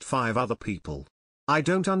least 5 other people. I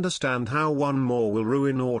don't understand how one more will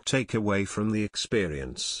ruin or take away from the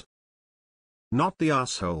experience. Not the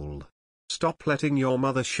asshole. Stop letting your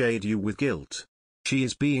mother shade you with guilt. She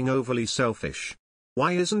is being overly selfish.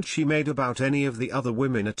 Why isn't she made about any of the other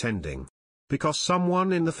women attending? Because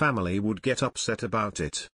someone in the family would get upset about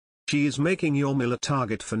it. She is making your mill a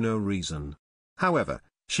target for no reason. However,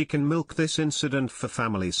 she can milk this incident for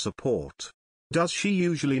family support. Does she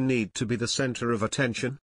usually need to be the center of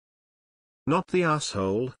attention? Not the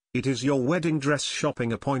asshole. It is your wedding dress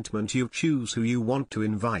shopping appointment. You choose who you want to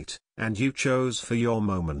invite, and you chose for your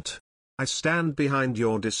moment. I stand behind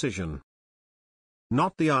your decision.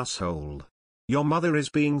 Not the asshole. Your mother is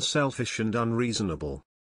being selfish and unreasonable.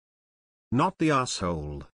 Not the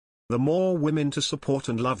asshole. The more women to support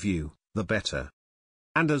and love you, the better.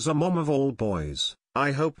 And as a mom of all boys,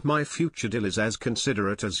 I hope my future Dill is as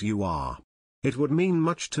considerate as you are. It would mean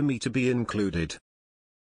much to me to be included.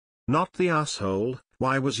 Not the asshole.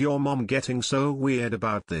 Why was your mom getting so weird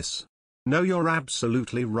about this? No, you're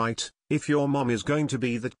absolutely right. If your mom is going to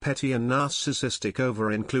be that petty and narcissistic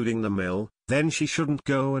over including the mill, then she shouldn't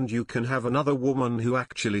go and you can have another woman who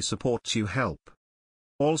actually supports you help.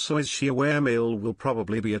 Also, is she aware Mill will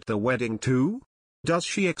probably be at the wedding too? Does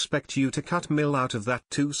she expect you to cut Mill out of that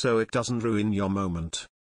too so it doesn't ruin your moment?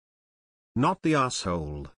 Not the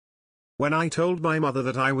asshole. When I told my mother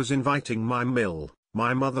that I was inviting my Mill,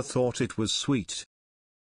 my mother thought it was sweet.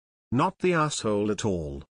 Not the asshole at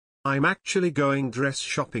all. I'm actually going dress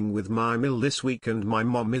shopping with my Mill this week and my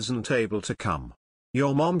mom isn't able to come.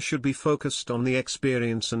 Your mom should be focused on the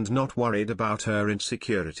experience and not worried about her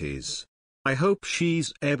insecurities. I hope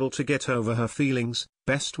she's able to get over her feelings.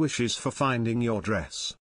 Best wishes for finding your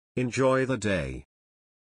dress. Enjoy the day.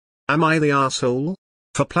 Am I the asshole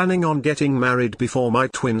for planning on getting married before my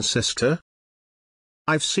twin sister?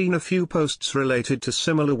 I've seen a few posts related to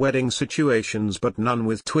similar wedding situations but none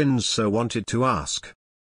with twins, so wanted to ask.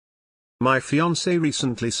 My fiancé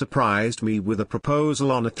recently surprised me with a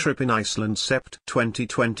proposal on a trip in Iceland Sept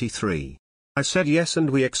 2023. I said yes and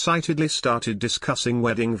we excitedly started discussing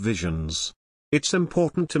wedding visions. It's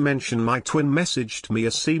important to mention my twin messaged me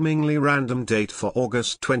a seemingly random date for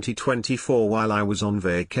August 2024 while I was on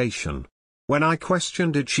vacation. When I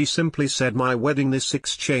questioned it, she simply said my wedding. This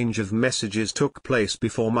exchange of messages took place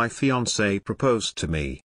before my fiancé proposed to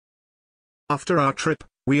me. After our trip,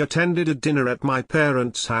 we attended a dinner at my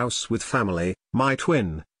parents' house with family, my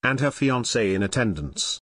twin, and her fiancé in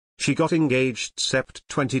attendance. She got engaged Sept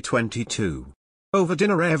 2022. Over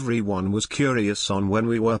dinner everyone was curious on when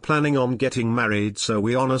we were planning on getting married, so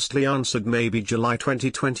we honestly answered maybe July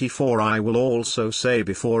 2024. I will also say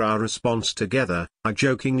before our response together, I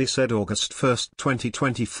jokingly said August 1st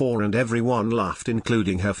 2024 and everyone laughed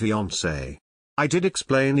including her fiancé. I did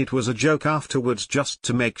explain it was a joke afterwards just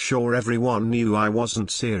to make sure everyone knew I wasn't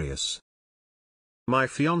serious. My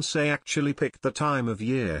fiancé actually picked the time of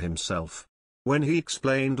year himself. When he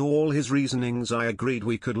explained all his reasonings, I agreed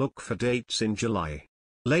we could look for dates in July.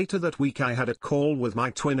 Later that week I had a call with my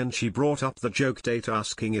twin and she brought up the joke date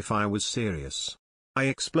asking if I was serious. I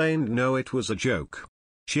explained no, it was a joke.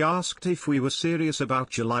 She asked if we were serious about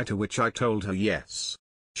July, to which I told her yes.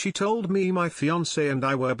 She told me my fiancé and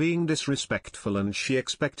I were being disrespectful and she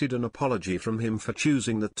expected an apology from him for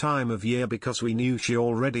choosing the time of year because we knew she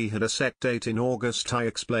already had a set date in August. I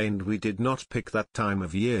explained we did not pick that time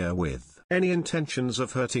of year with any intentions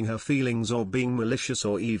of hurting her feelings or being malicious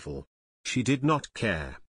or evil. She did not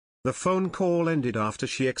care. The phone call ended after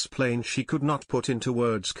she explained she could not put into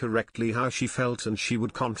words correctly how she felt and she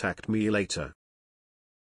would contact me later.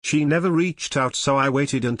 She never reached out, so I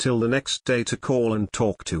waited until the next day to call and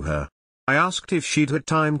talk to her. I asked if she'd had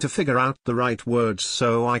time to figure out the right words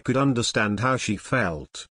so I could understand how she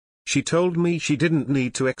felt. She told me she didn't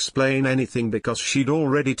need to explain anything because she'd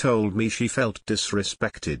already told me she felt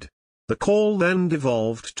disrespected. The call then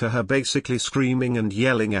devolved to her basically screaming and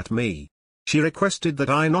yelling at me. She requested that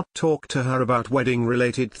I not talk to her about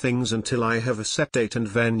wedding-related things until I have a set date and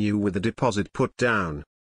venue with a deposit put down.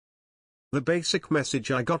 The basic message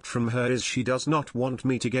I got from her is she does not want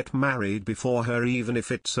me to get married before her, even if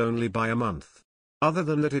it's only by a month. Other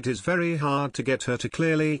than that, it is very hard to get her to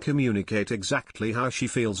clearly communicate exactly how she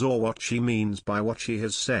feels or what she means by what she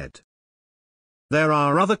has said. There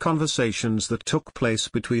are other conversations that took place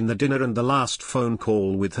between the dinner and the last phone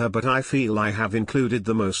call with her, but I feel I have included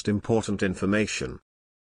the most important information.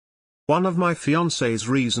 One of my fiancé's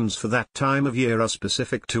reasons for that time of year are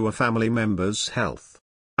specific to a family member's health.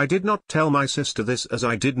 I did not tell my sister this as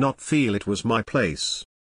I did not feel it was my place.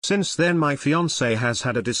 Since then my fiancé has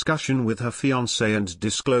had a discussion with her fiancé and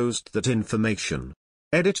disclosed that information.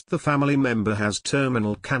 Edit: the family member has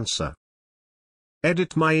terminal cancer.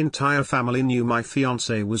 Edit: my entire family knew my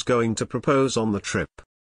fiancé was going to propose on the trip.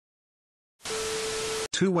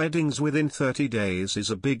 2 weddings within 30 days is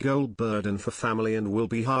a big old burden for family and will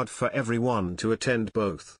be hard for everyone to attend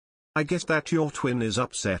both. I get that your twin is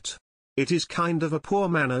upset. It is kind of a poor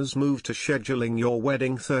manners move to scheduling your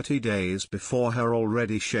wedding 30 days before her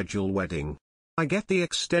already scheduled wedding. I get the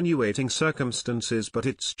extenuating circumstances, but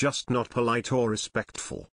it's just not polite or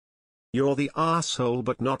respectful. You're the asshole,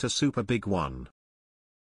 but not a super big one.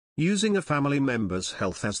 Using a family member's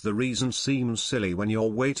health as the reason seems silly when you're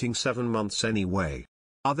waiting 7 months anyway.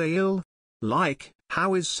 Are they ill? Like,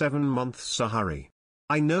 how is 7 months a hurry?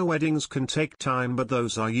 I know weddings can take time, but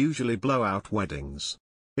those are usually blowout weddings.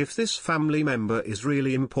 If this family member is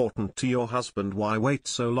really important to your husband, why wait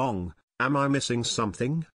so long? Am I missing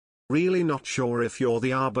something? Really not sure if you're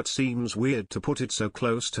the but seems weird to put it so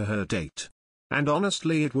close to her date. And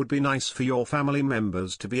honestly, it would be nice for your family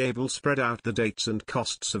members to be able to spread out the dates and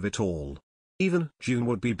costs of it all. Even June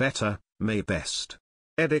would be better, May best.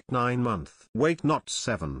 Edit: 9 month wait, not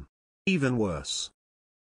 7. Even worse.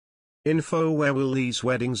 Info: where will these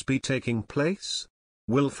weddings be taking place?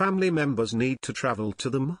 Will family members need to travel to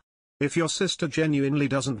them? If your sister genuinely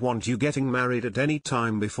doesn't want you getting married at any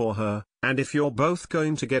time before her, and if you're both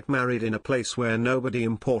going to get married in a place where nobody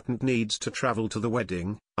important needs to travel to the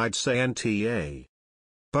wedding, I'd say NTA.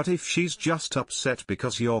 But if she's just upset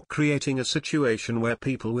because you're creating a situation where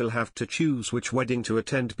people will have to choose which wedding to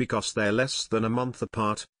attend because they're less than a month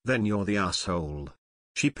apart, then you're the asshole.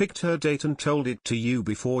 She picked her date and told it to you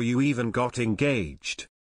before you even got engaged.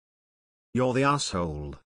 You're the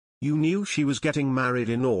asshole. You knew she was getting married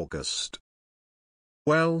in August.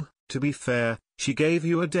 Well, to be fair, she gave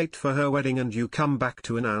you a date for her wedding and you come back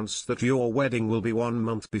to announce that your wedding will be 1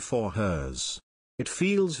 month before hers. It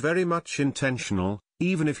feels very much intentional,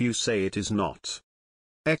 even if you say it is not.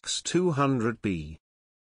 X200B.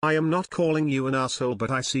 I am not calling you an asshole, but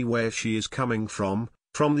I see where she is coming from.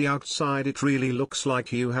 From the outside it really looks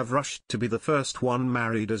like you have rushed to be the first one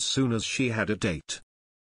married as soon as she had a date.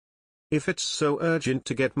 If it's so urgent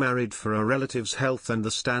to get married for a relative's health and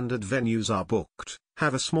the standard venues are booked,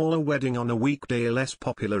 have a smaller wedding on a weekday less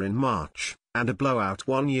popular in March, and a blowout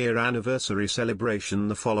 1-year anniversary celebration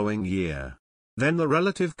the following year. Then the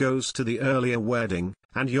relative goes to the earlier wedding,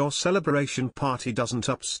 and your celebration party doesn't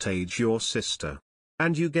upstage your sister.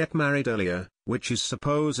 And you get married earlier, which is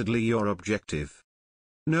supposedly your objective.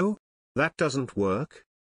 No? That doesn't work?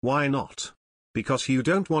 Why not? Because you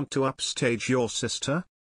don't want to upstage your sister?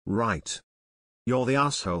 Right. You're the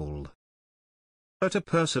asshole.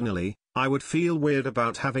 Personally, I would feel weird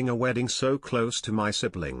about having a wedding so close to my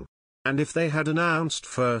sibling. And if they had announced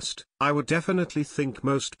first, I would definitely think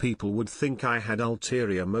most people would think I had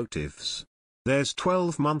ulterior motives. There's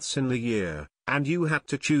 12 months in the year, and you had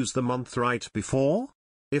to choose the month right before?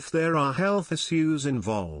 If there are health issues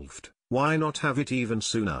involved, why not have it even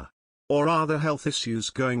sooner? Or are the health issues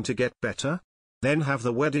going to get better? Then have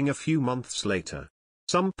the wedding a few months later.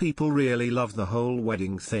 Some people really love the whole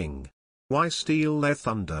wedding thing. Why steal their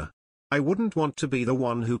thunder? I wouldn't want to be the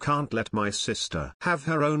one who can't let my sister have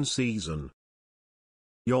her own season.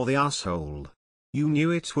 You're the asshole. You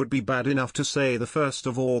knew it would be bad enough to say the 1st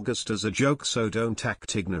of August as a joke, so don't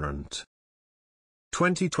act ignorant.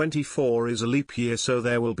 2024 is a leap year, so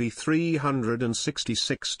there will be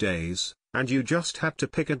 366 days, and you just had to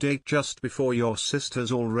pick a date just before your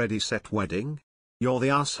sister's already set wedding? You're the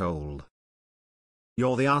asshole.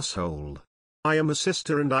 You're the asshole. I am a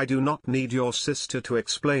sister and I do not need your sister to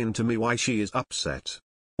explain to me why she is upset.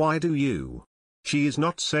 Why do you? She is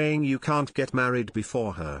not saying you can't get married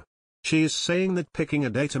before her. She is saying that picking a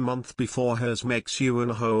date a month before hers makes you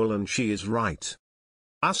an asshole, and she is right.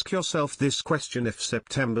 Ask yourself this question: if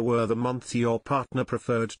September were the month your partner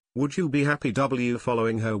preferred, would you be happy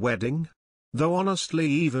following her wedding? Though honestly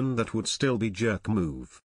even that would still be jerk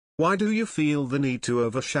move. Why do you feel the need to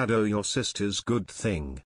overshadow your sister's good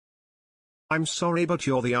thing? I'm sorry, but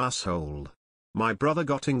you're the asshole. My brother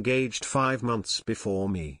got engaged 5 months before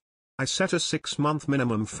me. I set a 6-month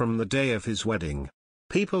minimum from the day of his wedding.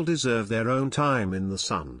 People deserve their own time in the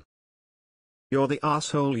sun. You're the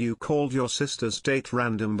asshole. You called your sister's date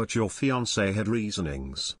random, but your fiancé had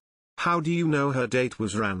reasonings. How do you know her date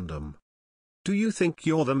was random? Do you think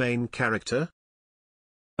you're the main character?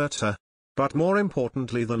 But more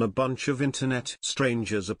importantly than a bunch of internet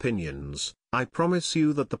strangers' opinions, I promise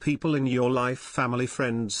you that the people in your life, family,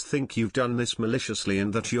 friends, think you've done this maliciously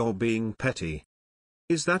and that you're being petty.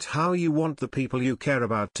 Is that how you want the people you care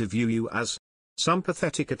about to view you, as some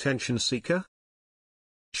pathetic attention seeker?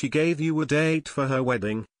 She gave you a date for her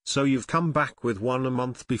wedding, so you've come back with one a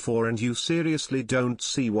month before, and you seriously don't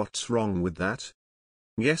see what's wrong with that?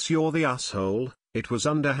 Yes, you're the asshole. It was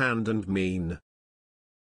underhand and mean.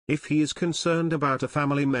 If he is concerned about a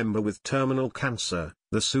family member with terminal cancer,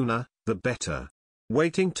 the sooner, the better.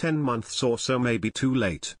 Waiting 10 months or so may be too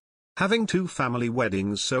late. Having 2 family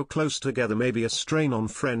weddings so close together may be a strain on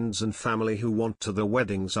friends and family who want to. The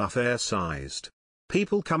weddings are fair-sized.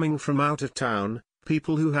 People coming from out of town,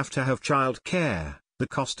 people who have to have child care, the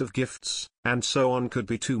cost of gifts, and so on could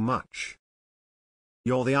be too much.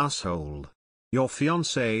 You're the asshole. Your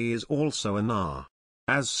fiancé is also an R.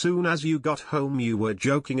 As soon as you got home you were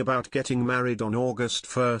joking about getting married on August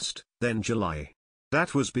 1st, then July.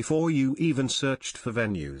 That was before you even searched for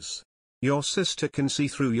venues. Your sister can see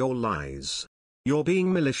through your lies. You're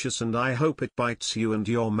being malicious, and I hope it bites you and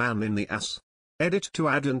your man in the ass. Edit to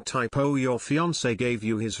add and typo: your fiancé gave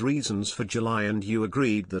you his reasons for July and you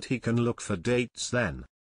agreed that he can look for dates then.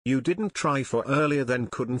 You didn't try for earlier, then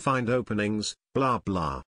couldn't find openings, blah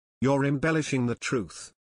blah. You're embellishing the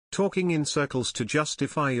truth. Talking in circles to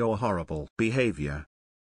justify your horrible behavior.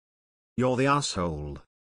 You're the asshole.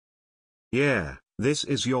 Yeah, this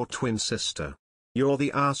is your twin sister. You're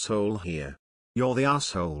the asshole here. You're the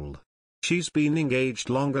asshole. She's been engaged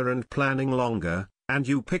longer and planning longer, and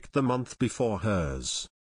you picked the month before hers.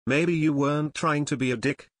 Maybe you weren't trying to be a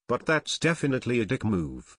dick, but that's definitely a dick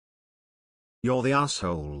move. You're the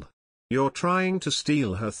asshole. You're trying to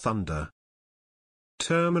steal her thunder.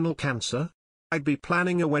 Terminal cancer? I'd be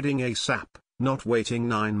planning a wedding ASAP, not waiting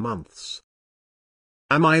 9 months.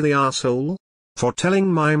 Am I the asshole? For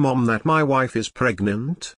telling my mom that my wife is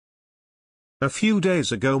pregnant? A few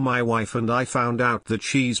days ago my wife and I found out that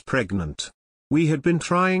she's pregnant. We had been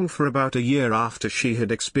trying for about a year after she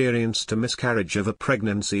had experienced a miscarriage of a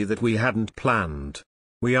pregnancy that we hadn't planned.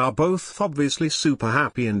 We are both obviously super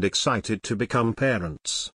happy and excited to become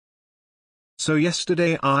parents. So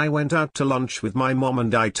yesterday I went out to lunch with my mom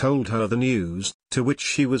and I told her the news, to which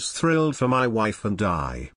she was thrilled for my wife and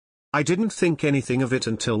I. I didn't think anything of it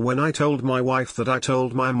until when I told my wife that I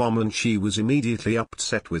told my mom and she was immediately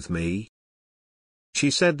upset with me.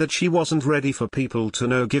 She said that she wasn't ready for people to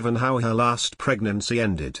know given how her last pregnancy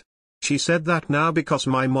ended. She said that now because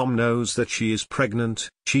my mom knows that she is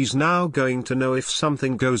pregnant, she's now going to know if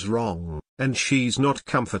something goes wrong, and she's not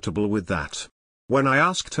comfortable with that. When I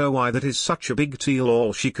asked her why that is such a big deal,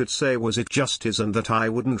 all she could say was it just is and that I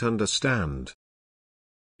wouldn't understand.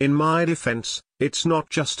 In my defense, it's not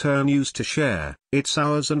just her news to share, it's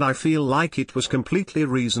ours, and I feel like it was completely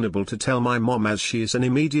reasonable to tell my mom as she is an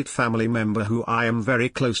immediate family member who I am very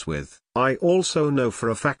close with. I also know for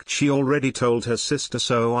a fact she already told her sister,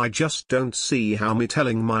 so I just don't see how me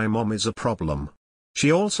telling my mom is a problem.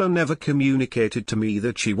 She also never communicated to me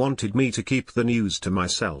that she wanted me to keep the news to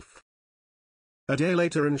myself. A day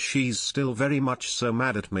later and she's still very much so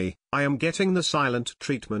mad at me. I am getting the silent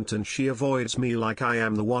treatment and she avoids me like I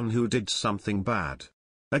am the one who did something bad.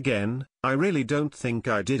 Again, I really don't think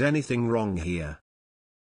I did anything wrong here.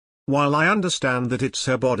 While I understand that it's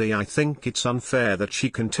her body, I think it's unfair that she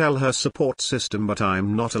can tell her support system but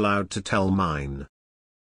I'm not allowed to tell mine.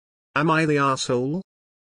 Am I the asshole?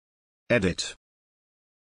 Edit.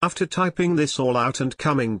 After typing this all out and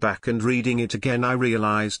coming back and reading it again, I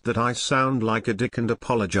realized that I sound like a dick and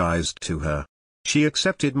apologized to her. She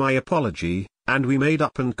accepted my apology, and we made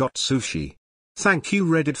up and got sushi. Thank you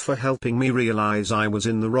Reddit for helping me realize I was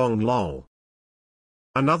in the wrong lol.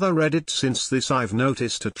 Another Reddit. Since this I've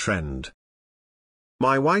noticed a trend.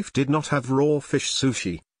 My wife did not have raw fish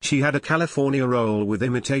sushi, she had a California roll with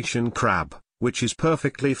imitation crab, which is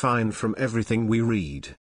perfectly fine from everything we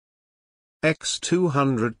read.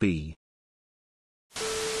 X200B.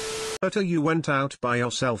 AITA, you went out by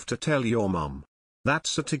yourself to tell your mom.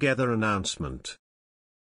 That's a together announcement.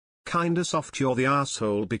 Kinda soft. You're the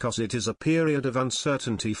asshole because it is a period of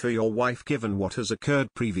uncertainty for your wife given what has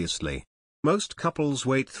occurred previously. Most couples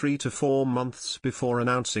wait 3 to 4 months before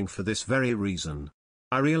announcing for this very reason.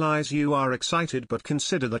 I realize you are excited, but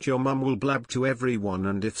consider that your mum will blab to everyone,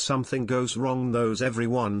 and if something goes wrong those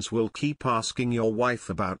everyones will keep asking your wife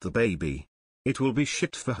about the baby. It will be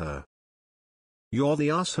shit for her. You're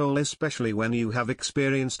the asshole especially when you have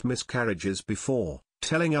experienced miscarriages before.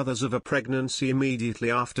 Telling others of a pregnancy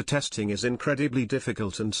immediately after testing is incredibly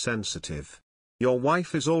difficult and sensitive. Your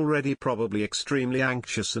wife is already probably extremely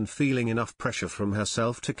anxious and feeling enough pressure from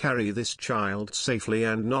herself to carry this child safely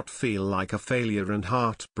and not feel like a failure and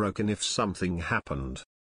heartbroken if something happened.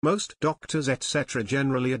 Most doctors etc.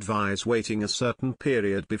 generally advise waiting a certain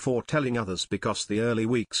period before telling others because the early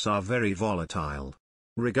weeks are very volatile.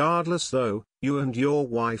 Regardless though, you and your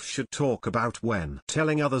wife should talk about when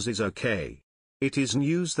telling others is okay. It is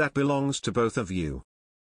news that belongs to both of you.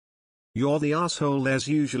 You're the asshole. There's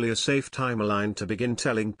usually a safe timeline to begin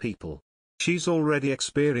telling people. She's already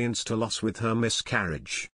experienced a loss with her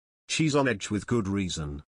miscarriage. She's on edge with good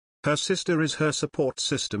reason. Her sister is her support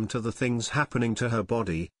system to the things happening to her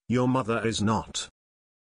body, your mother is not.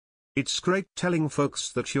 It's great telling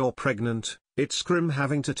folks that you're pregnant, it's grim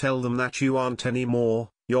having to tell them that you aren't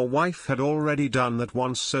anymore. Your wife had already done that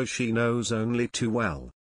once, so she knows only too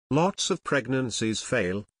well. Lots of pregnancies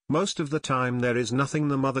fail. Most of the time there is nothing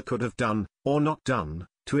the mother could have done, or not done,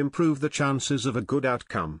 to improve the chances of a good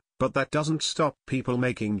outcome, but that doesn't stop people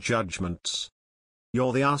making judgments.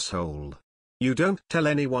 You're the asshole. You don't tell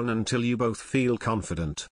anyone until you both feel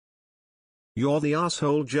confident. You're the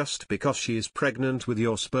asshole. Just because she is pregnant with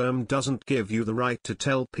your sperm doesn't give you the right to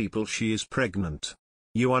tell people she is pregnant.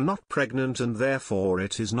 You are not pregnant and therefore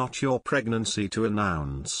it is not your pregnancy to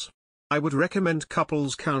announce. I would recommend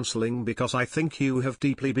couples counseling because I think you have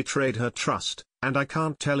deeply betrayed her trust, and I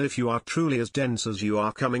can't tell if you are truly as dense as you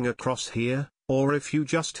are coming across here, or if you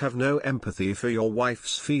just have no empathy for your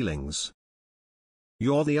wife's feelings.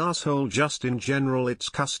 You're the asshole. Just in general, it's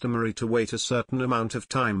customary to wait a certain amount of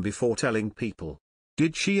time before telling people.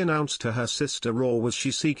 Did she announce to her sister, or was she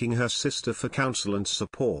seeking her sister for counsel and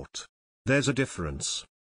support? There's a difference.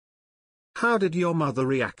 How did your mother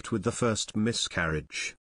react with the first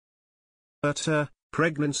miscarriage?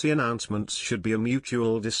 Pregnancy announcements should be a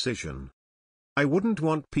mutual decision. I wouldn't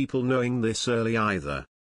want people knowing this early either.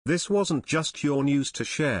 This wasn't just your news to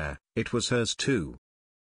share, it was hers too.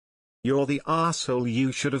 You're the asshole.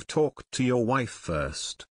 You should have talked to your wife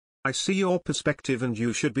first. I see your perspective and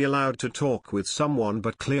you should be allowed to talk with someone,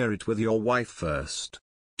 but clear it with your wife first.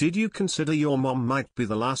 Did you consider your mom might be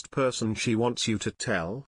the last person she wants you to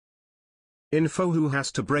tell? Who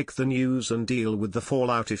has to break the news and deal with the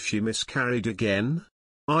fallout if she miscarried again?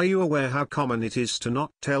 Are you aware how common it is to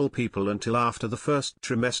not tell people until after the first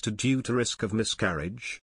trimester due to risk of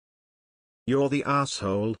miscarriage? You're the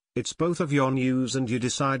asshole. It's both of your news and you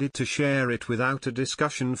decided to share it without a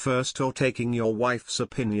discussion first or taking your wife's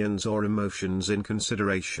opinions or emotions in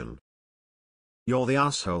consideration. You're the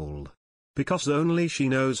asshole. Because only she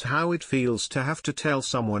knows how it feels to have to tell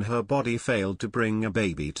someone her body failed to bring a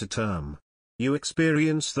baby to term. You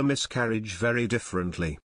experience the miscarriage very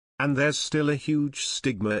differently. And there's still a huge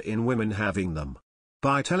stigma in women having them.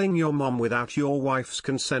 By telling your mom without your wife's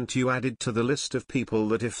consent, you added to the list of people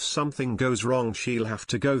that if something goes wrong she'll have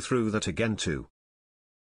to go through that again too.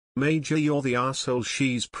 Major, you're the asshole.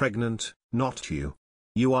 She's pregnant, not you.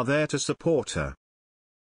 You are there to support her.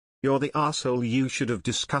 You're the asshole. You should have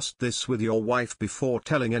discussed this with your wife before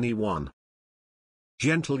telling anyone.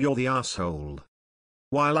 Gentle, you're the asshole.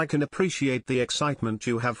 While I can appreciate the excitement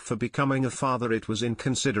you have for becoming a father, it was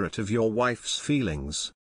inconsiderate of your wife's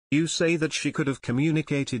feelings. You say that she could have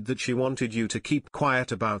communicated that she wanted you to keep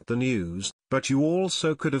quiet about the news, but you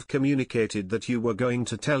also could have communicated that you were going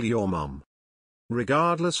to tell your mom.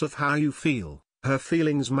 Regardless of how you feel, her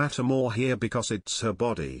feelings matter more here because it's her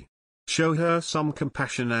body. Show her some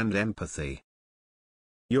compassion and empathy.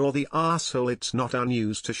 You're the asshole. It's not our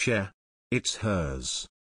news to share. It's hers.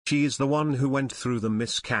 She is the one who went through the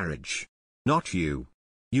miscarriage. Not you.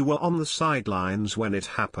 You were on the sidelines when it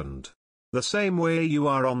happened. The same way you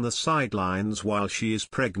are on the sidelines while she is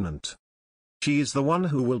pregnant. She is the one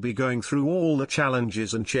who will be going through all the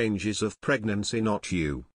challenges and changes of pregnancy, not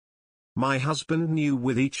you. My husband knew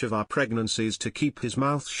with each of our pregnancies to keep his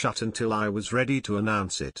mouth shut until I was ready to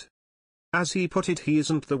announce it. As he put it, he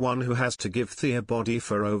isn't the one who has to give Thea body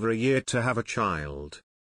for over a year to have a child.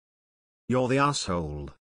 You're the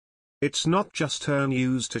asshole. It's not just her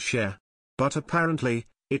news to share. But apparently,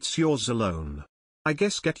 it's yours alone. I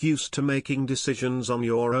guess get used to making decisions on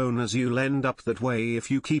your own, as you'll end up that way if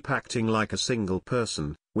you keep acting like a single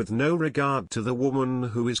person, with no regard to the woman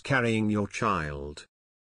who is carrying your child.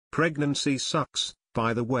 Pregnancy sucks,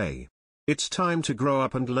 by the way. It's time to grow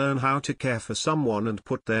up and learn how to care for someone and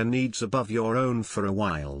put their needs above your own for a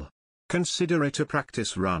while. Consider it a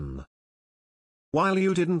practice run. While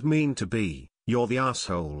you didn't mean to be, you're the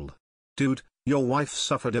asshole. Dude, your wife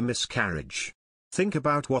suffered a miscarriage. Think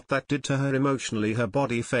about what that did to her emotionally. Her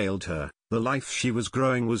body failed her, the life she was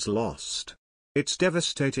growing was lost. It's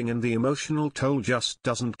devastating and the emotional toll just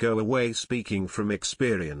doesn't go away. Speaking from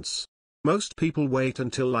experience. Most people wait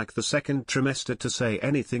until like the second trimester to say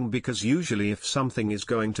anything because usually if something is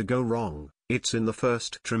going to go wrong, it's in the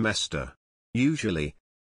first trimester. Usually.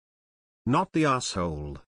 Not the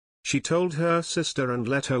asshole. She told her sister and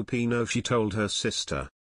let OP know she told her sister.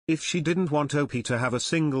 If she didn't want OP to have a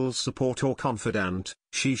single support or confidant,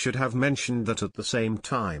 she should have mentioned that at the same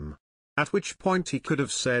time. At which point he could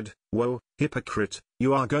have said, "Whoa, hypocrite,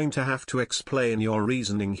 you are going to have to explain your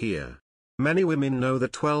reasoning here." Many women know the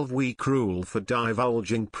 12-week rule for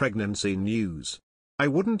divulging pregnancy news. I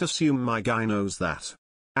wouldn't assume my guy knows that.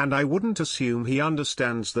 And I wouldn't assume he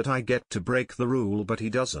understands that I get to break the rule, but he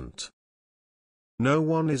doesn't. No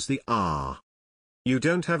one is the R. You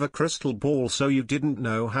don't have a crystal ball, so you didn't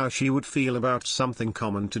know how she would feel about something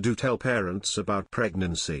common to do: tell parents about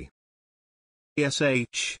pregnancy.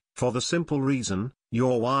 SH, for the simple reason,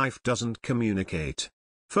 your wife doesn't communicate.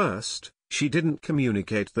 First, she didn't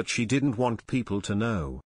communicate that she didn't want people to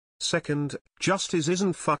know. Second, justice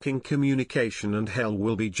isn't fucking communication, and hell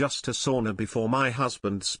will be just a sauna before my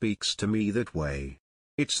husband speaks to me that way.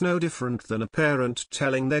 It's no different than a parent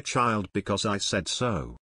telling their child because I said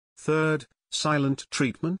so. Third, silent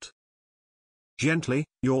treatment. Gently,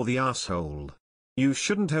 you're the asshole. You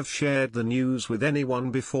shouldn't have shared the news with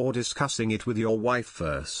anyone before discussing it with your wife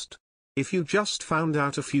first. If you just found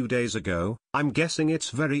out a few days ago, I'm guessing it's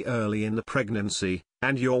very early in the pregnancy,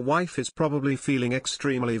 and your wife is probably feeling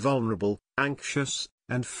extremely vulnerable, anxious,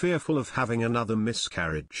 and fearful of having another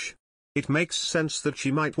miscarriage. It makes sense that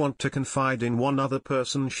she might want to confide in one other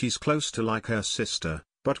person she's close to, like her sister,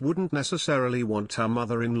 but wouldn't necessarily want her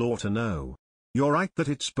mother-in-law to know. You're right that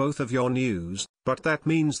it's both of your news, but that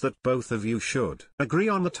means that both of you should agree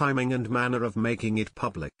on the timing and manner of making it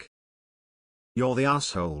public. You're the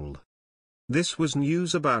asshole. This was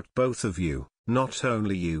news about both of you, not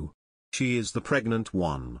only you. She is the pregnant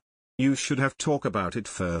one. You should have talked about it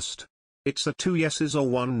first. It's a 2 yeses or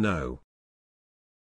 1 no.